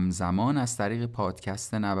همزمان از طریق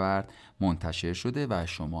پادکست نبرد منتشر شده و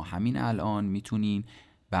شما همین الان میتونین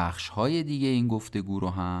بخش‌های دیگه این گفتگو رو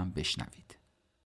هم بشنوید.